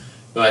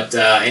 But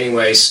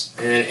anyways,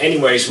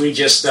 we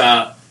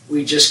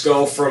just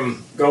go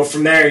from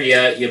there.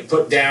 You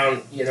put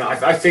down.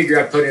 I figure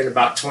I put in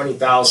about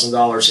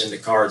 $20,000 into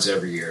cards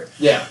every year.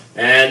 Yeah,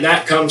 and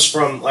that comes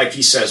from, like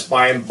he says,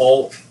 buying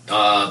bulk.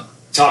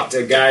 Talk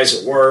to guys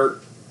at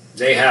work.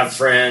 They have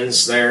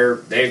friends.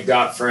 They've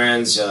got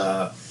friends.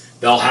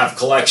 They'll have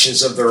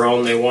collections of their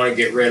own they want to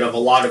get rid of. A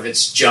lot of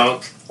it's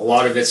junk. A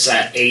lot of it's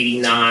at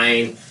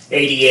 89.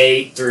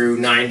 88 through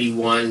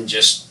 91,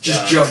 just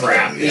junk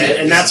crap,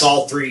 and that's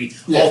all three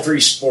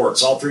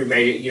sports, all three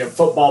major,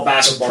 football,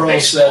 basketball,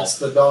 baseball,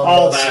 sets,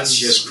 all that's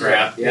just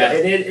crap.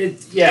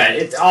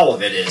 It all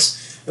of it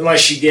is,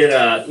 unless you get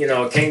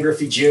a Ken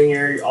Griffey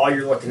Jr. All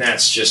you're looking at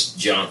is just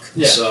junk.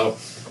 Yeah. So,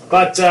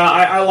 but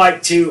I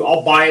like to.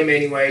 I'll buy them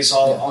anyways.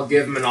 I'll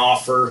give them an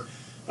offer.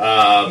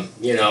 Not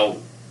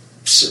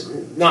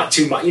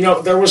too much.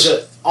 There was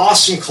an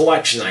awesome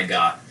collection I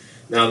got.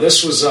 Now,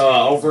 this was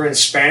over in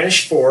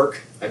Spanish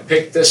Fork. I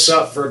picked this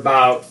up for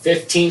about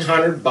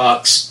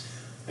 $1,500,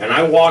 and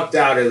I walked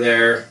out of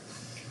there,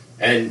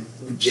 and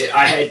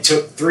I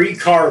took 3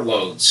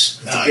 carloads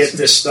to get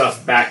this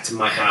stuff back to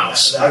my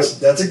house.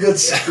 That's a good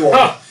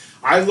score.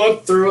 I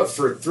looked through it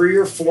for 3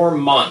 or 4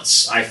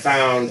 months. I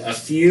found a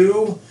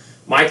few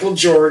Michael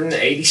Jordan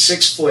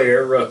 86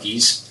 Flair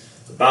rookies,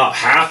 about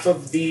half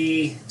of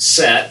the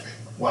set.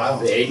 Wow.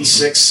 The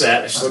 86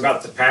 set. I still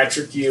got the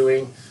Patrick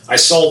Ewing. I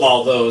sold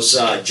all those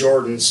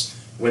Jordans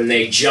when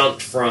they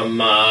jumped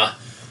from a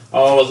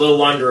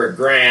little under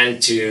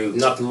 $1,000 to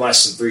nothing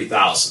less than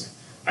 $3,000.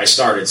 I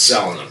started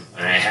selling them.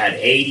 And I had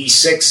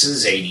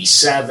 86s,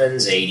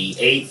 87s,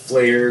 88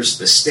 Flares,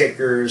 the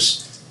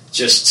stickers,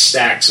 just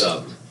stacks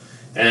of them.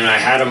 And I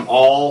had them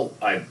all.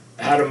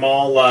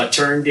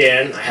 Turned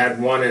in. I had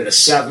one at a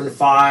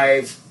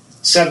 7.5.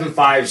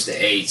 7.5s to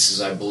 8s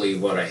is, I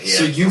believe, what I hit.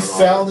 So you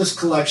found this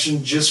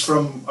collection just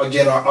from,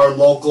 again, our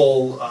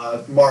local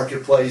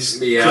marketplace,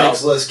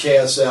 Craigslist,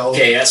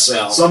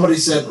 KSL. Somebody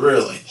said,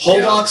 really?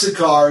 Whole box of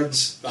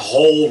cards. The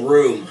whole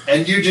room.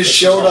 And you just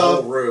showed up.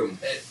 The whole room.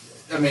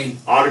 I mean,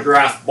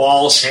 autographed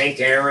balls,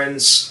 Hank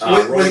Aaron's,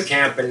 Roy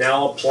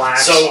Campanella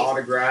plaques,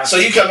 autographs. So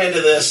you come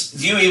into this.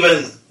 Do you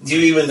even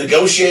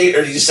negotiate,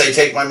 or do you just say,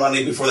 take my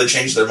money before they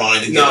change their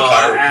mind and get the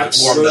car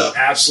warmed up?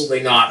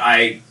 Absolutely not.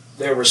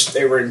 They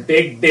were in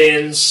big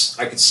bins.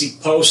 I could see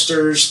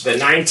posters. The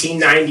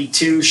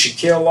 1992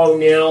 Shaquille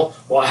O'Neal.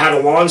 Well, I had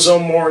Alonzo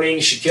Mourning,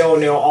 Shaquille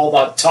O'Neal, all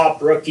the top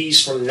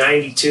rookies from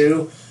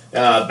 '92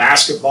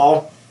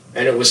 basketball,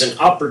 and it was an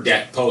upper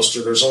deck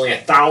poster. There's only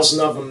 1,000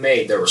 of them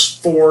made. There was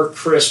 4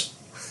 crisp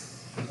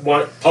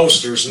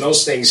posters, and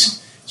those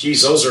things.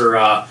 Geez, those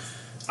are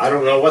I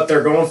don't know what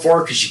they're going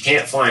for because you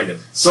can't find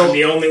them. So I'm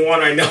the only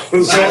one I know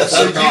who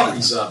has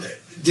copies of it.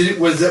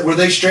 Were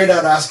they straight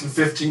out asking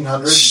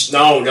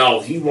 $1,500?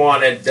 No. He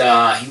wanted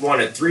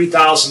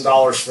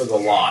 $3,000 for the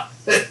lot.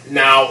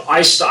 Now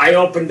I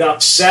opened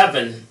up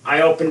 7.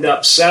 I opened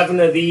up 7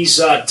 of these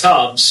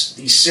tubs,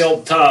 these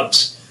sealed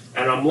tubs,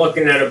 and I'm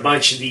looking at a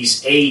bunch of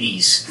these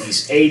 80s,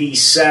 these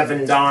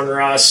 87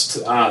 Donruss.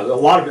 A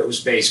lot of it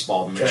was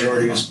baseball. The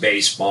majority was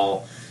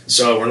baseball.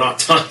 So we're not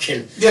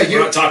talking. We're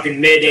not talking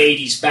mid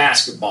 80s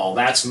basketball.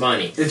 That's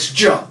money. It's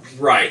junk,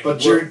 right?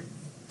 But you're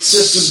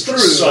sifting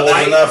through. So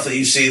there's enough that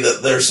you see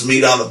that there's some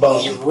meat on the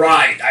bone.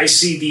 Right. I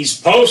see these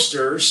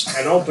posters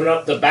and open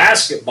up the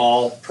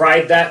basketball,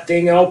 pried that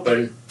thing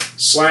open,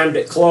 slammed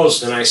it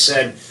closed, and I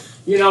said,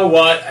 you know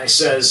what? I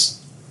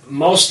says,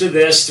 most of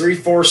this,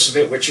 3/4 of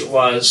it, which it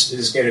was,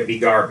 is going to be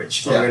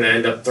garbage. I'm going to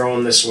end up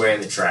throwing this away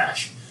in the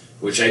trash,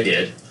 which I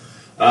did.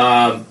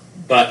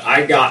 But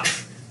I got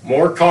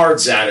more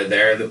cards out of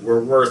there that were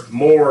worth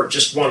more.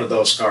 Just one of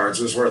those cards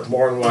was worth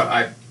more than what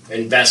I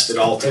invested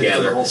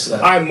altogether.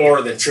 I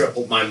more than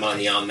tripled my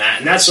money on that,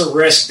 and that's a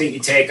risk that you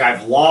take.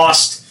 I've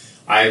lost.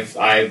 I've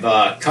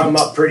come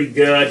up pretty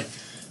good.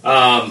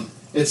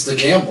 It's the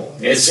gamble.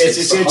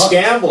 It's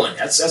gambling.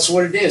 That's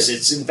what it is.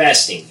 It's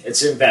investing.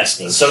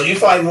 So you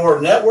find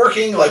more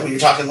networking, like when you're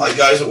talking like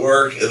guys at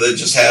work that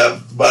just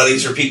have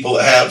buddies or people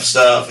that have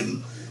stuff,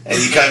 and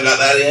you kind of got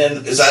that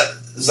in.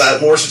 Is that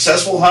a more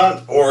successful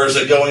hunt, or is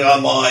it going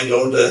online,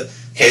 going to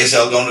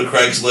KSL, going to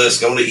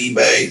Craigslist, going to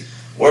eBay?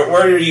 Where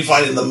are you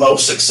finding the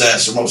most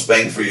success or most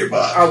bang for your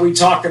buck? Are we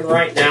talking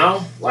right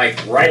now?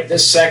 Like right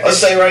this second? Let's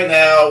say right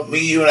now, me,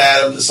 you, and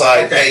Adam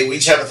decide, hey, we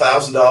each have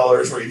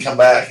 $1,000. We can come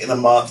back in a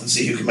month and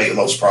see who can make the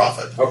most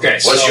profit. Okay.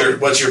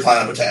 What's your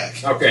plan of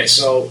attack? Okay,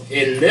 so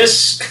in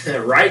this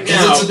right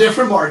now, it's a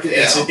different market.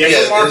 It's a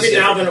different market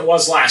now than it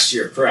was last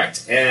year,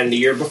 correct? And the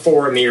year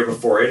before,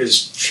 it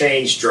has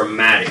changed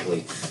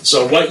dramatically.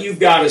 So what you've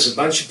got is a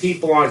bunch of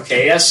people on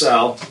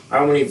KSL.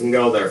 I won't even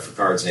go there for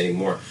cards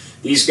anymore.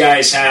 These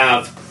guys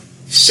have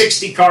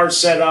 60 cards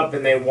set up,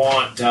 and they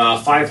want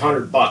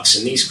 $500.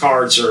 And these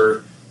cards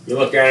are, you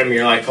look at them,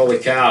 you're like, holy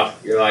cow.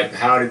 You're like,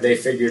 how did they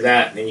figure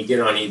that? And then you get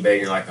on eBay,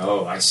 and you're like,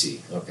 oh, I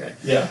see. Okay.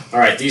 Yeah. All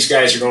right, these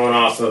guys are going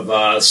off of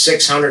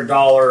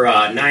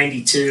 $600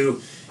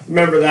 92.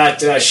 Remember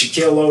that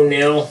Shaquille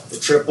O'Neal, the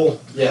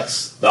triple?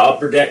 Yes. The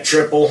upper deck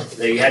triple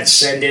that you had to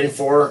send in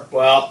for?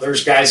 Well,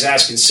 there's guys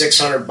asking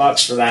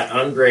 $600 for that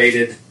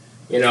ungraded,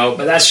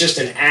 but that's just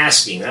an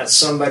asking. That's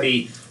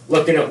somebody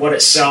looking at what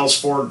it sells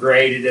for,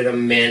 graded at a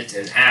mint,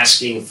 and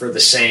asking for the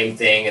same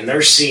thing, and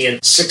they're seeing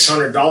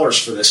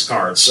 $600 for this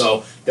card.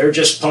 So they're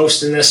just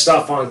posting this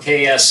stuff on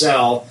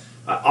KSL.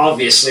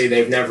 Obviously,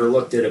 they've never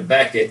looked at a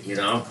Beckett,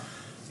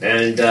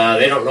 and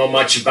they don't know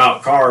much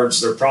about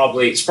cards.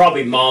 It's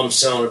probably moms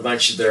selling a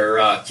bunch of their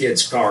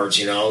kids' cards,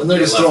 And they're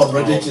just throwing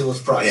ridiculous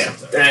price up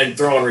there. And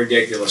throwing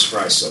ridiculous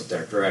price up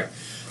there, correct.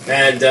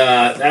 And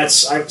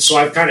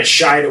I've kind of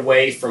shied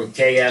away from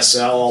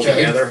KSL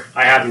altogether. Okay.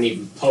 I haven't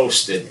even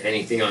posted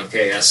anything on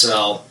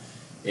KSL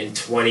in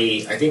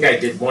I think I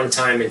did one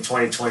time in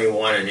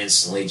 2021 and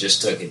instantly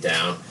just took it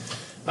down.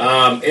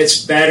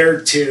 It's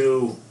better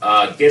to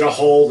get a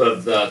hold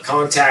of the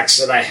contacts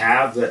that I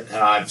have that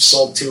I've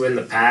sold to in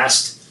the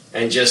past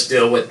and just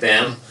deal with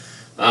them.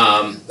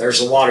 There's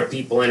a lot of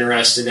people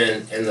interested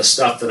in the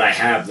stuff that I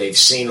have. They've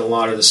seen a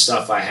lot of the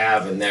stuff I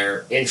have, and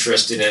they're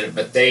interested in it,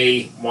 but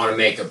they want to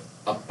make a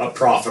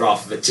profit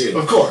off of it too.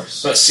 Of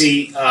course. But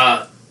see,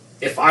 let's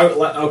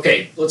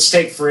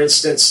take for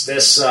instance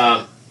this.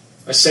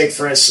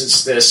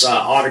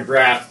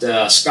 Autographed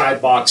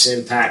Skybox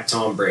Impact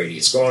Tom Brady.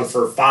 It's going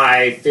for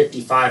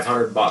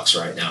 $500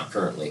 right now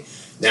currently.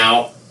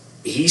 Now,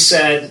 he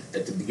said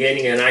at the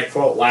beginning, and I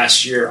quote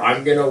last year,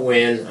 I'm going to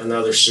win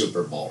another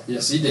Super Bowl.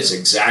 Yes, he did. That's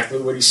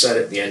exactly what he said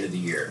at the end of the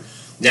year.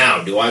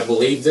 Now, do I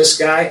believe this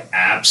guy?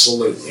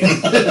 Absolutely.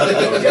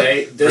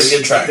 Okay, pretty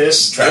good track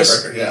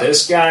record. Yeah.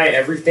 This guy,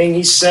 everything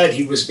he said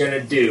he was going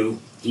to do,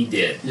 he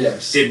did.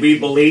 Yes. Did we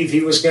believe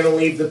he was going to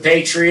leave the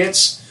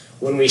Patriots?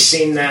 When we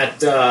seen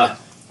that,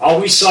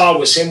 all we saw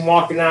was him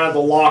walking out of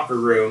the locker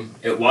room.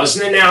 It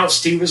wasn't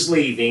announced he was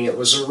leaving. It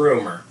was a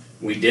rumor.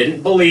 We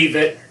didn't believe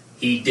it.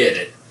 He did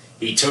it.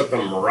 He took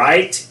them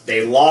right.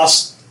 They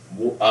lost.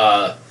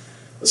 I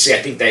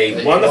think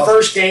they won the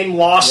first game,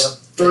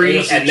 lost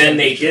 3, and then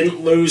they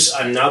didn't lose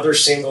another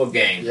single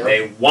game. Yep.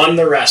 They won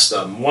the rest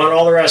of them. Won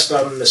all the rest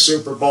of them in the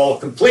Super Bowl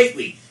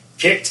completely.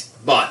 Kicked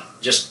butt.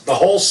 Just the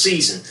whole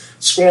season.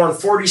 Scoring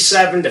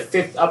 47 to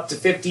up to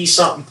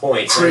 50-something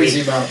points.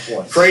 Crazy amount of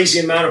points. Crazy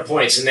amount of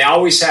points, and they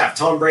always have.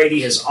 Tom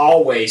Brady has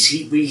always.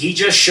 He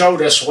just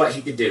showed us what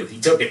he could do.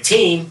 He took a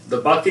team, the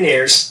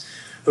Buccaneers,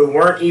 who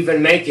weren't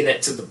even making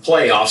it to the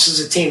playoffs. This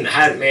is a team that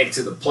hadn't made it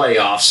to the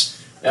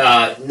playoffs.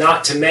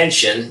 Not to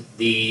mention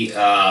the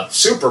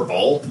Super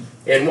Bowl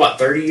in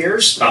 30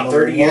 years? About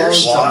 30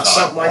 years,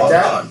 something like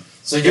that.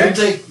 So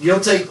you'll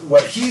take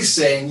what he's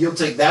saying. You'll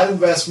take that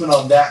investment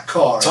on that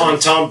car.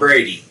 Tom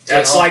Brady.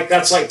 That's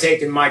like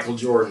taking Michael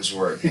Jordan's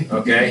word.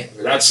 Okay,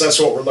 that's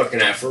what we're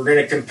looking at. If we're going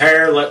to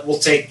compare, we'll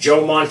take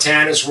Joe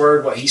Montana's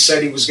word. What he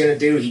said he was going to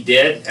do, he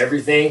did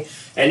everything.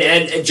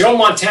 And Joe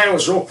Montana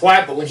was real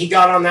quiet, but when he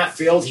got on that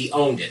field, he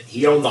owned it.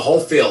 He owned the whole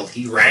field.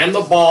 He ran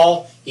the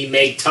ball. He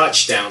made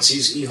touchdowns.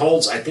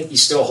 I think he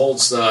still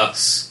holds the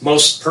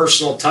most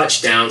personal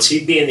touchdowns.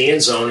 He'd be in the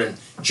end zone and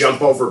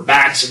jump over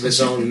backs of his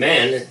own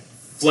men,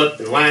 flip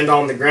and land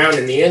on the ground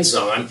in the end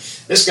zone.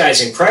 This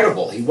guy's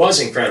incredible. He was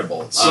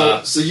incredible.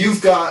 So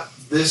you've got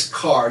this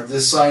card,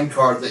 this signed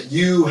card that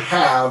you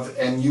have,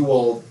 and you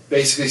will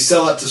basically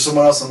sell it to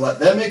someone else and let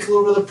them make a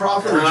little bit of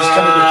profit, or just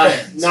kind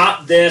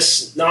of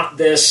depends?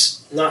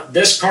 Not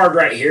this card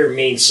right here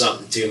means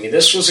something to me.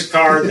 This was a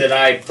card that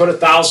I put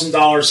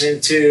 $1,000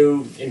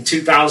 into in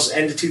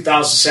end of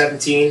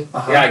 2017.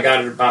 Uh-huh. Yeah, I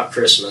got it about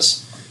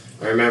Christmas.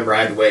 I remember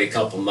I had to wait a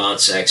couple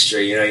months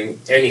extra. You know,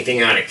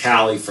 anything out of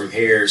Cali from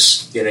here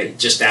is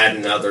just add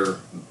another.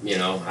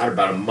 Add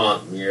about a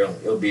month.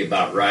 It'll be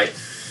about right.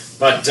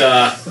 But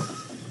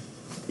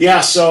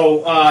yeah,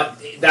 so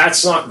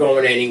that's not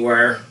going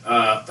anywhere.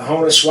 The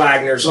Honus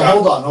Wagner's. So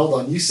hold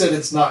on. You said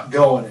it's not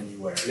going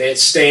anywhere.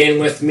 It's staying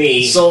with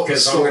me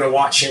because I'm going to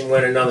watch him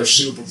win another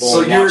Super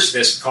Bowl and watch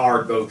this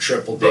card go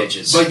triple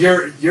digits. But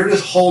you're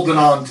just holding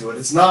on to it.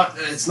 It's not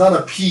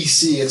a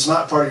PC. It's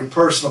not part of your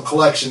personal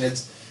collection.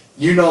 It's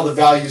the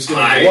value is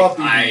going to go up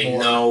even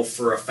more. I know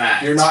for a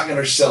fact. You're not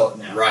going to sell it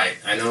now. Right.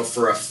 I know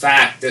for a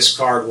fact this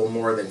card will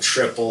more than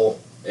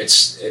triple.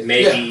 It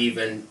may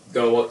even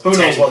go up. Who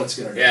knows what it's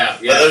going to do? Yeah.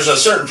 But there's a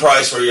certain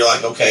price where you're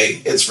like, okay,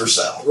 it's for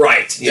sale.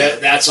 Right. Yeah.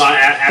 That's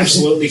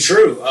absolutely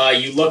true.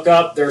 You look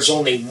up, there's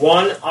only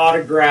one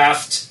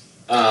autographed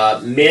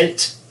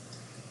mint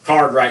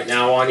card right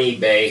now on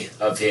eBay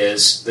of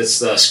his. That's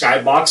the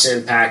Skybox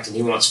Impact, and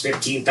he wants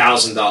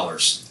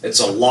 $15,000.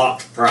 It's a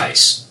locked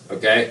price.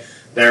 Okay?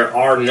 There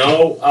are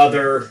no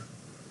other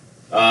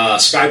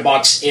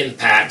Skybox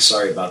Impact.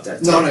 Sorry about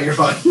that. No, you're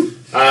fine.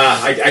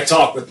 I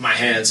talk with my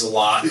hands a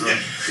lot.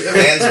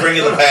 Dan's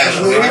bringing the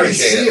passion. We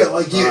appreciate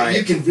it.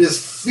 You can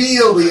just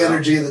feel the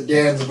energy that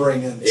Dan's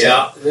bringing. So.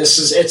 Yeah,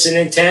 it's an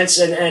intense,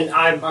 and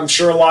I'm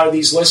sure a lot of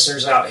these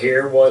listeners out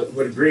here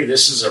would agree.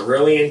 This is a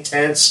really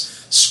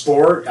intense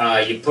sport.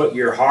 You put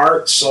your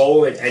heart,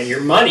 soul, and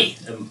your money.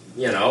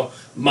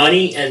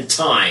 Money and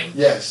time.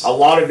 Yes. A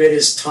lot of it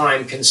is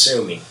time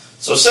consuming.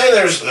 So say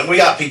we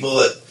got people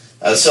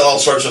that sell all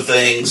sorts of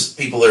things.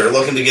 People that are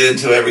looking to get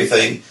into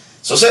everything.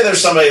 So say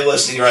there's somebody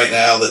listening right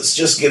now that's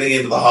just getting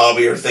into the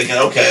hobby or thinking,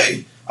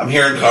 okay, I'm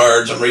hearing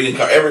cards, I'm reading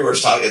cards,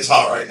 everywhere's talking. It's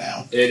hot right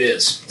now. It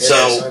is.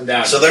 So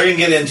they're going to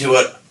get into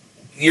it.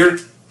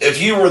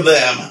 If you were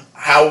them,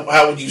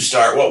 how would you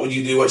start? What would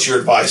you do? What's your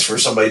advice for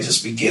somebody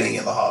just beginning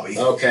in the hobby?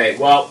 Okay,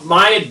 well,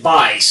 my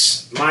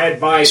advice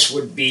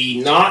would be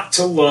not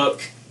to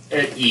look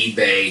at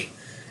eBay.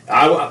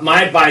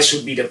 My advice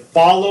would be to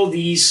follow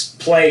these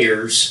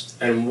players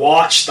and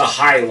watch the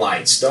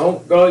highlights.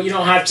 You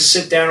don't have to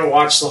sit down and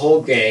watch the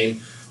whole game.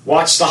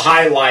 Watch the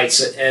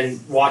highlights and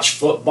watch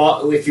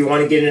football. If you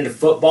want to get into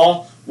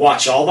football,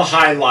 watch all the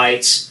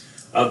highlights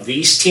of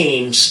these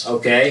teams,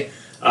 okay?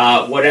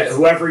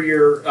 Whoever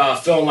you're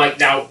feeling like.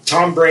 Now,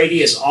 Tom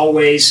Brady is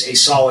always a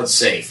solid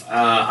safe.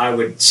 I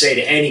would say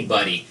to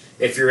anybody,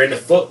 if you're into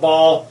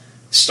football,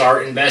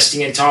 start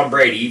investing in Tom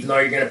Brady, even though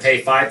you're going to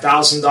pay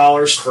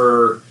 $5,000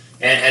 for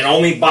and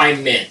only buy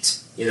mint.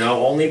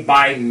 Only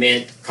buy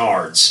mint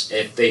cards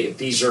if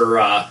these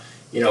are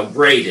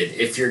graded.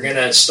 If you're going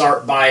to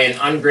start buying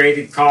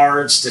ungraded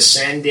cards to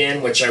send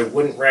in, which I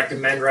wouldn't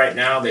recommend right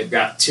now, they've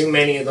got too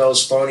many of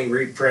those phony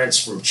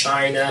reprints from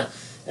China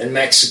and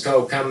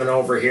Mexico coming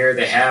over here.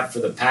 They have for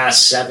the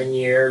past 7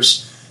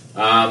 years.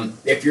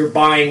 If you're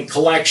buying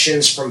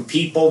collections from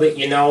people that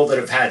that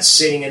have had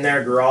sitting in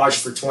their garage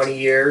for 20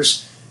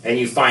 years, and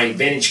you find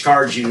vintage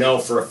cards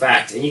for a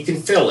fact, and you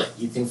can fill it.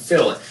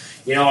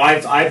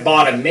 I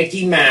bought a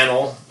Mickey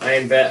Mantle. I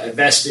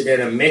invested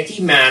in a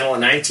Mickey Mantle, a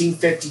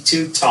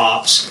 1952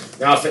 Topps.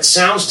 Now, if it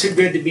sounds too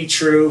good to be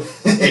true,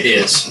 it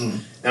is.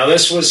 Now,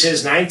 this was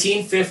his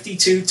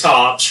 1952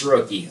 Topps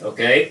rookie,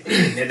 okay?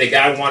 And the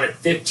guy wanted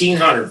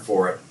 $1,500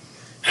 for it.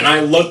 And I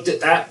looked at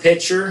that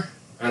picture,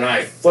 and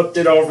I flipped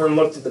it over and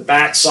looked at the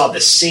back, saw the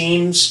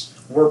seams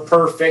were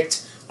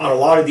perfect. On a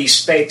lot of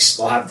these fakes,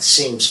 they'll have the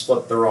seams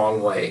flipped the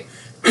wrong way.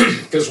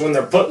 Because when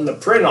they're putting the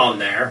print on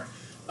there,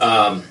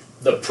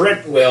 the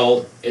print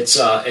it's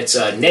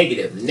a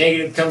negative. The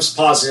negative becomes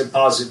positive,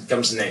 positive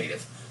becomes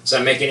negative. Does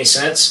that make any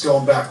sense?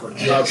 Going backwards.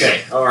 Yes.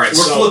 Okay, all right.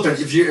 We're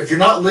flipping. If you're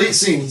not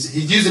seeing,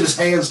 he's using his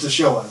hands to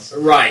show us.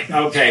 Right,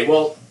 okay.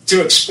 Well,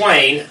 to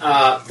explain,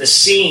 the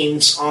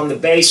seams on the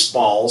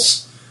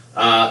baseballs,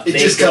 it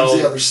just comes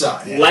the other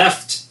side.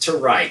 Left to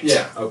right.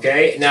 Yeah.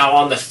 Okay? Now,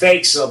 on the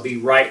fakes, they'll be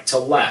right to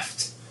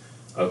left.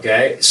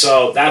 Okay?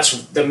 So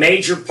that's the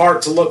major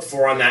part to look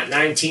for on that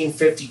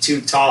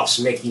 1952 Topps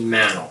Mickey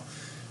Mantle.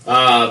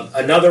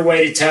 Another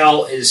way to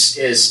tell is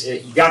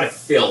you got to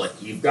fill it.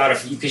 You've got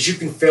to, because you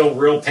can fill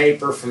real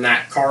paper from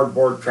that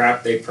cardboard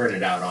crap they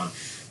printed out on.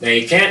 Now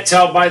you can't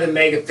tell by the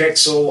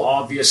megapixel,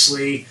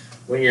 obviously,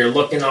 when you're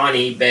looking on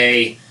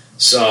eBay.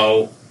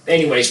 So,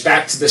 anyways,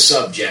 back to the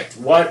subject.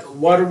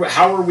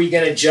 How are we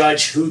going to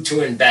judge who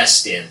to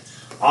invest in?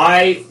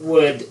 I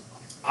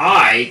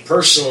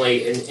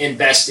personally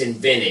invest in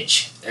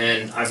vintage,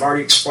 and I've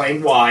already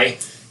explained why.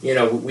 You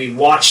know, we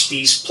watch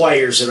these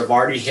players that have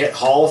already hit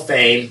Hall of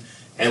Fame,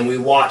 and we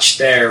watch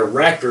their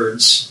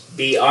records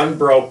be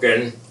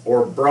unbroken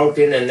or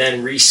broken and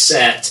then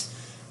reset,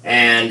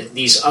 and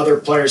these other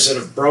players that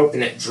have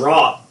broken it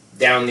drop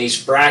down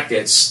these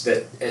brackets,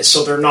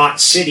 so they're not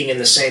sitting in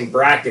the same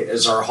bracket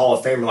as our Hall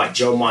of Famer, like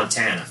Joe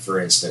Montana, for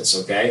instance,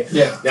 okay?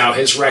 Yeah. Now,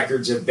 his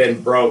records have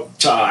been broke.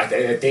 I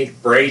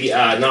think Breeze,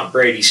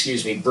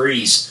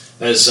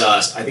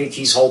 I think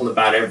he's holding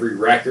about every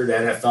record,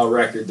 NFL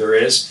record there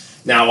is.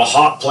 Now,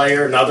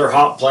 another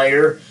hot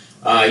player,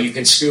 you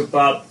can scoop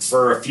up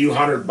for a few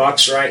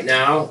 $100 right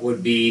now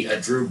would be a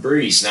Drew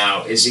Brees.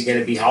 Now, is he going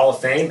to be Hall of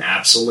Fame?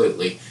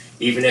 Absolutely.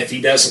 Even if he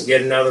doesn't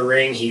get another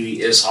ring,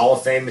 he is Hall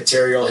of Fame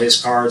material.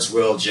 His cards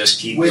will just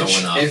keep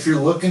going up. If you're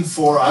looking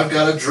for, I've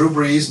got a Drew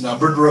Brees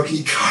numbered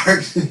rookie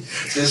card.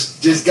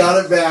 just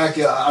got it back.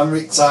 I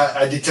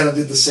kind of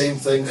did the same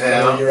thing.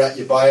 Yeah. You're at,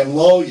 you buy them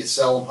low, you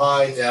sell them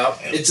high. Yeah.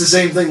 It's the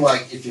same thing.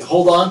 Like if you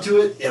hold on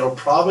to it, it'll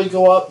probably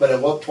go up. But at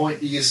what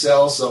point do you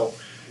sell? So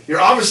you're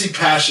obviously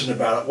passionate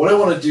about it. What I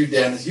want to do,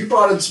 Dan, is you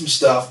brought in some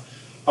stuff.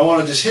 I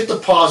want to just hit the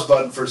pause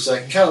button for a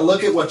second, kind of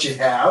look at what you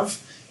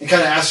have, and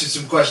kind of ask you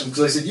some questions,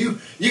 because I said you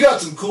got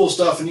some cool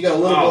stuff and you got a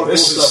little more cool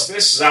stuff.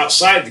 This is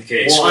outside the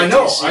case. Well, I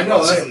know.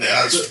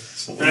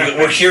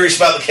 We're curious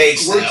about the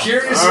case. We're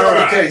curious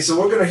about the case, so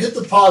we're going to hit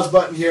the pause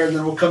button here, and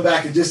then we'll come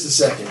back in just a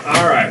second.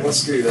 All right,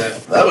 let's do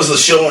that. That was the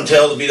show and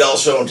tell to beat all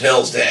show and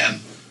tells,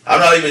 Dan. I'm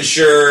not even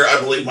sure I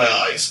believe my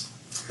eyes.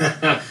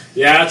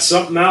 Yeah, it's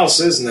something else,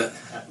 isn't it?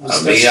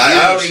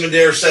 I don't even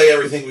dare say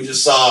everything we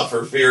just saw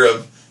for fear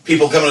of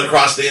people coming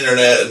across the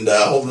internet and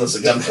holding us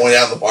at gunpoint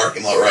out in the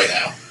parking lot right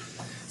now.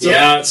 So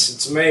yeah,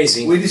 it's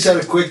amazing. We just had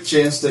a quick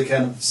chance to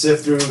kind of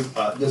sift through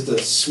just a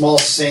small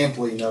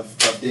sampling of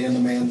Dan the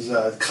Man's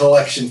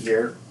collection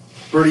here.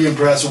 Pretty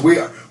impressive.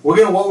 What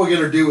we're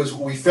gonna do is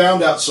we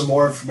found out some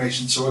more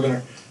information, so we're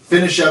gonna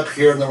finish up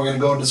here, and then we're gonna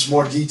go into some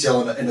more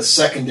detail in a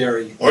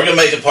secondary. We're gonna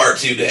make a part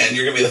 2, Dan.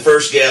 You're gonna be the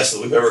first guest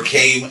that we've ever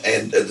came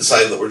and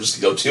decided that we're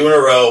just gonna go 2 in a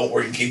row.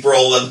 We're gonna keep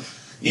rolling.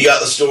 You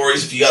got the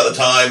stories. If you got the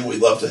time,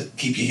 we'd love to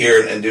keep you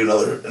here and do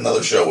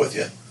another show with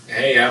you.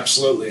 Hey,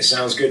 absolutely.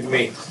 Sounds good to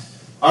me.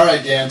 All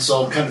right, Dan,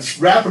 so kind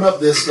of wrapping up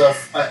this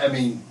stuff, I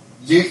mean,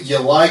 you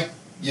like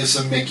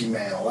some Mickey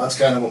Mantle. That's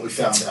kind of what we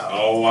found out.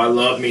 Oh, I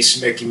love me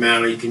some Mickey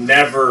Mantle. You can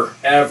never,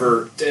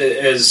 ever,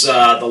 as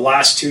the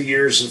last 2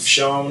 years have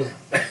shown,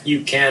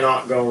 you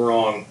cannot go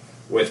wrong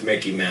with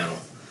Mickey Mantle.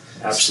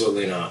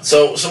 Absolutely not.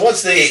 So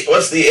what's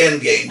the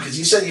end game? Because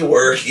you said you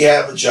work, you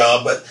have a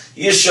job, but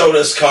you just showed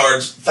us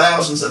cards,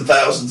 thousands and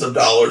thousands of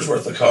dollars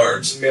worth of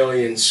cards.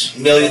 Millions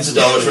of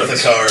dollars worth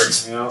of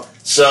cards. Yeah.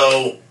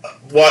 So at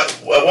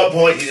what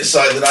point do you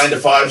decide the 9 to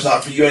 5 is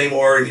not for you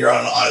anymore and you're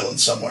on an island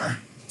somewhere?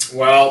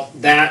 Well,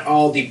 that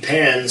all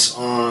depends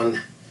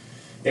on...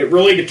 It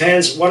really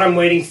depends. What I'm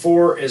waiting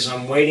for is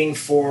I'm waiting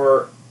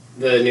for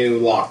the new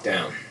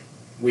lockdown.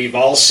 We've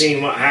all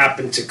seen what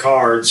happened to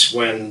cards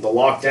when the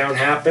lockdown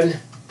happened.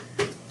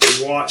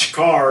 We watch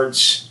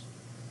cards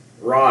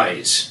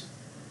rise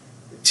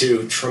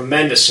to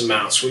tremendous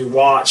amounts. We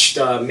watched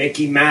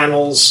Mickey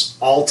Mantle's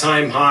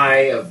all-time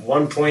high of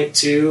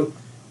 1.2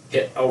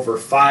 hit over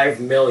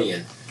 5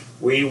 million.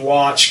 We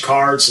watch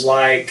cards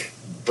like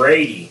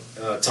Brady,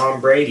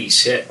 Tom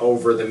Brady's hit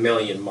over the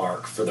million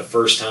mark for the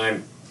first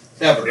time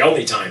ever, the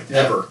only time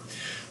ever.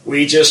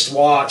 We just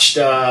watched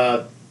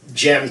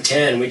Gem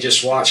 10. We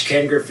just watched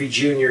Ken Griffey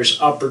Jr.'s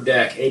Upper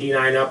Deck,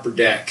 89 Upper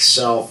Deck,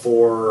 sell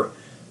for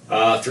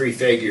 3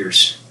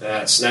 figures.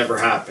 That's never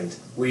happened.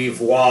 We've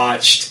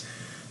watched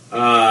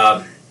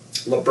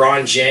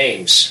LeBron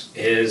James,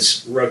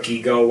 his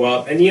rookie, go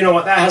up. And you know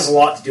what? That has a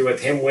lot to do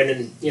with him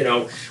winning,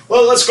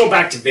 Well, let's go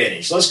back to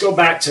vintage. Let's go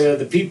back to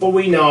the people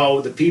we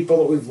know, the people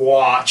that we've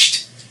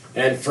watched.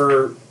 And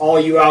for all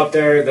you out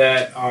there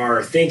that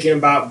are thinking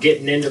about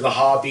getting into the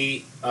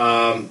hobby,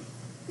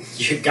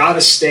 you got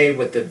to stay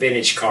with the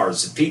vintage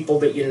cards. The people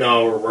that you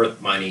know are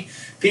worth money.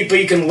 People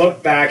you can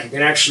look back, you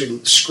can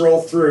actually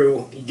scroll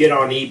through, you get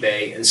on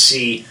eBay and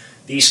see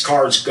these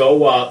cards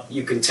go up.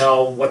 You can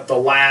tell what the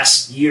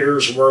last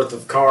year's worth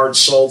of cards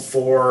sold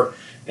for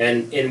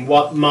and in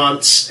what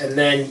months. And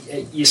then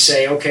you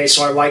say, okay,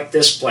 so I like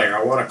this player.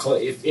 I want to.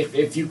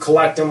 If you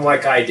collect them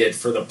like I did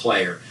for the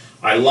player,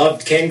 I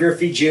loved Ken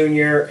Griffey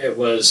Jr. It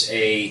was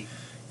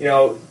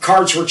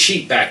cards were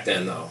cheap back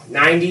then though.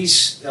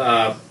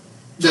 90s.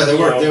 Yeah, they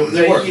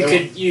were.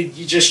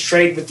 You just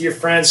trade with your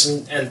friends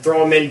and throw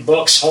them in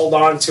books, hold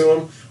on to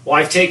them. Well,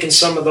 I've taken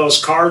some of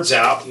those cards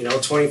out,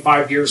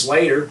 25 years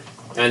later,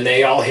 and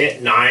they all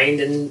hit 9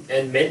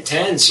 and mint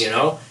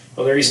 10s,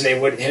 Well, the reason they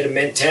wouldn't hit a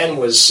Mint 10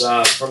 was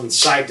from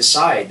side to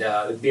side.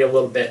 It'd be a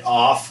little bit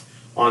off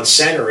on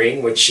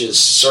centering, which is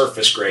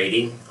surface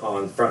grading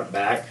on front and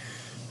back.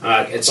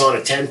 It's on a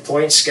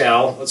 10-point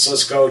scale.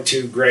 Let's go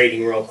to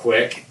grading real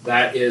quick.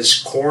 That is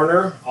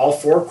corner, all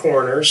four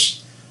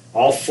corners,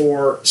 all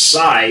four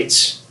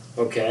sides,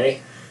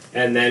 okay,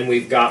 and then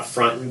we've got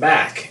front and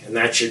back, and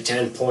that's your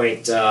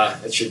 10-point.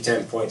 That's your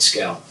 10-point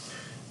scale.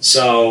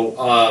 So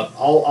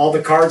all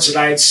the cards that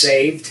I had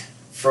saved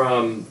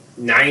from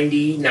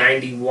 90,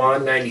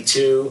 91,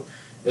 92.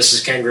 This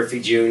is Ken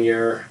Griffey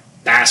Jr.,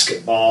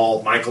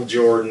 basketball, Michael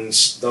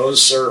Jordan's.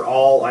 Those are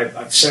all,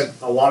 I've sent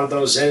a lot of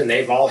those in, and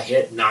they've all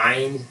hit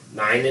 9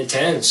 and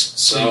 10s.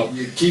 So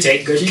you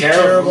take good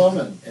care of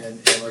them. And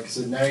like I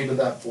said, now you're to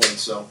that point.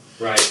 So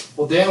right.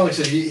 Well, Dan, like I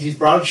said, he's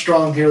brought it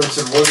strong here. Like I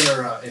said, we're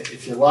gonna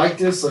if you like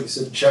this, like I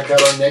said, check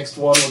out our next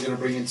one. We're gonna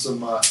bring in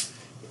some.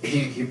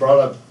 He brought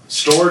up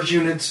storage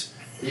units.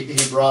 He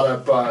brought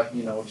up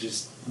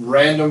just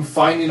random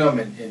finding them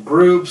in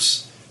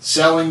groups,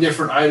 selling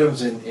different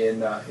items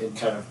in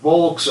kind of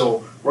bulk.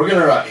 So we're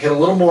gonna hit a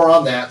little more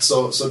on that.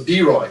 So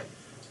D-Roy,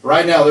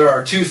 right now there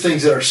are two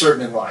things that are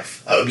certain in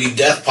life. That would be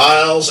death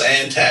piles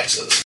and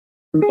taxes.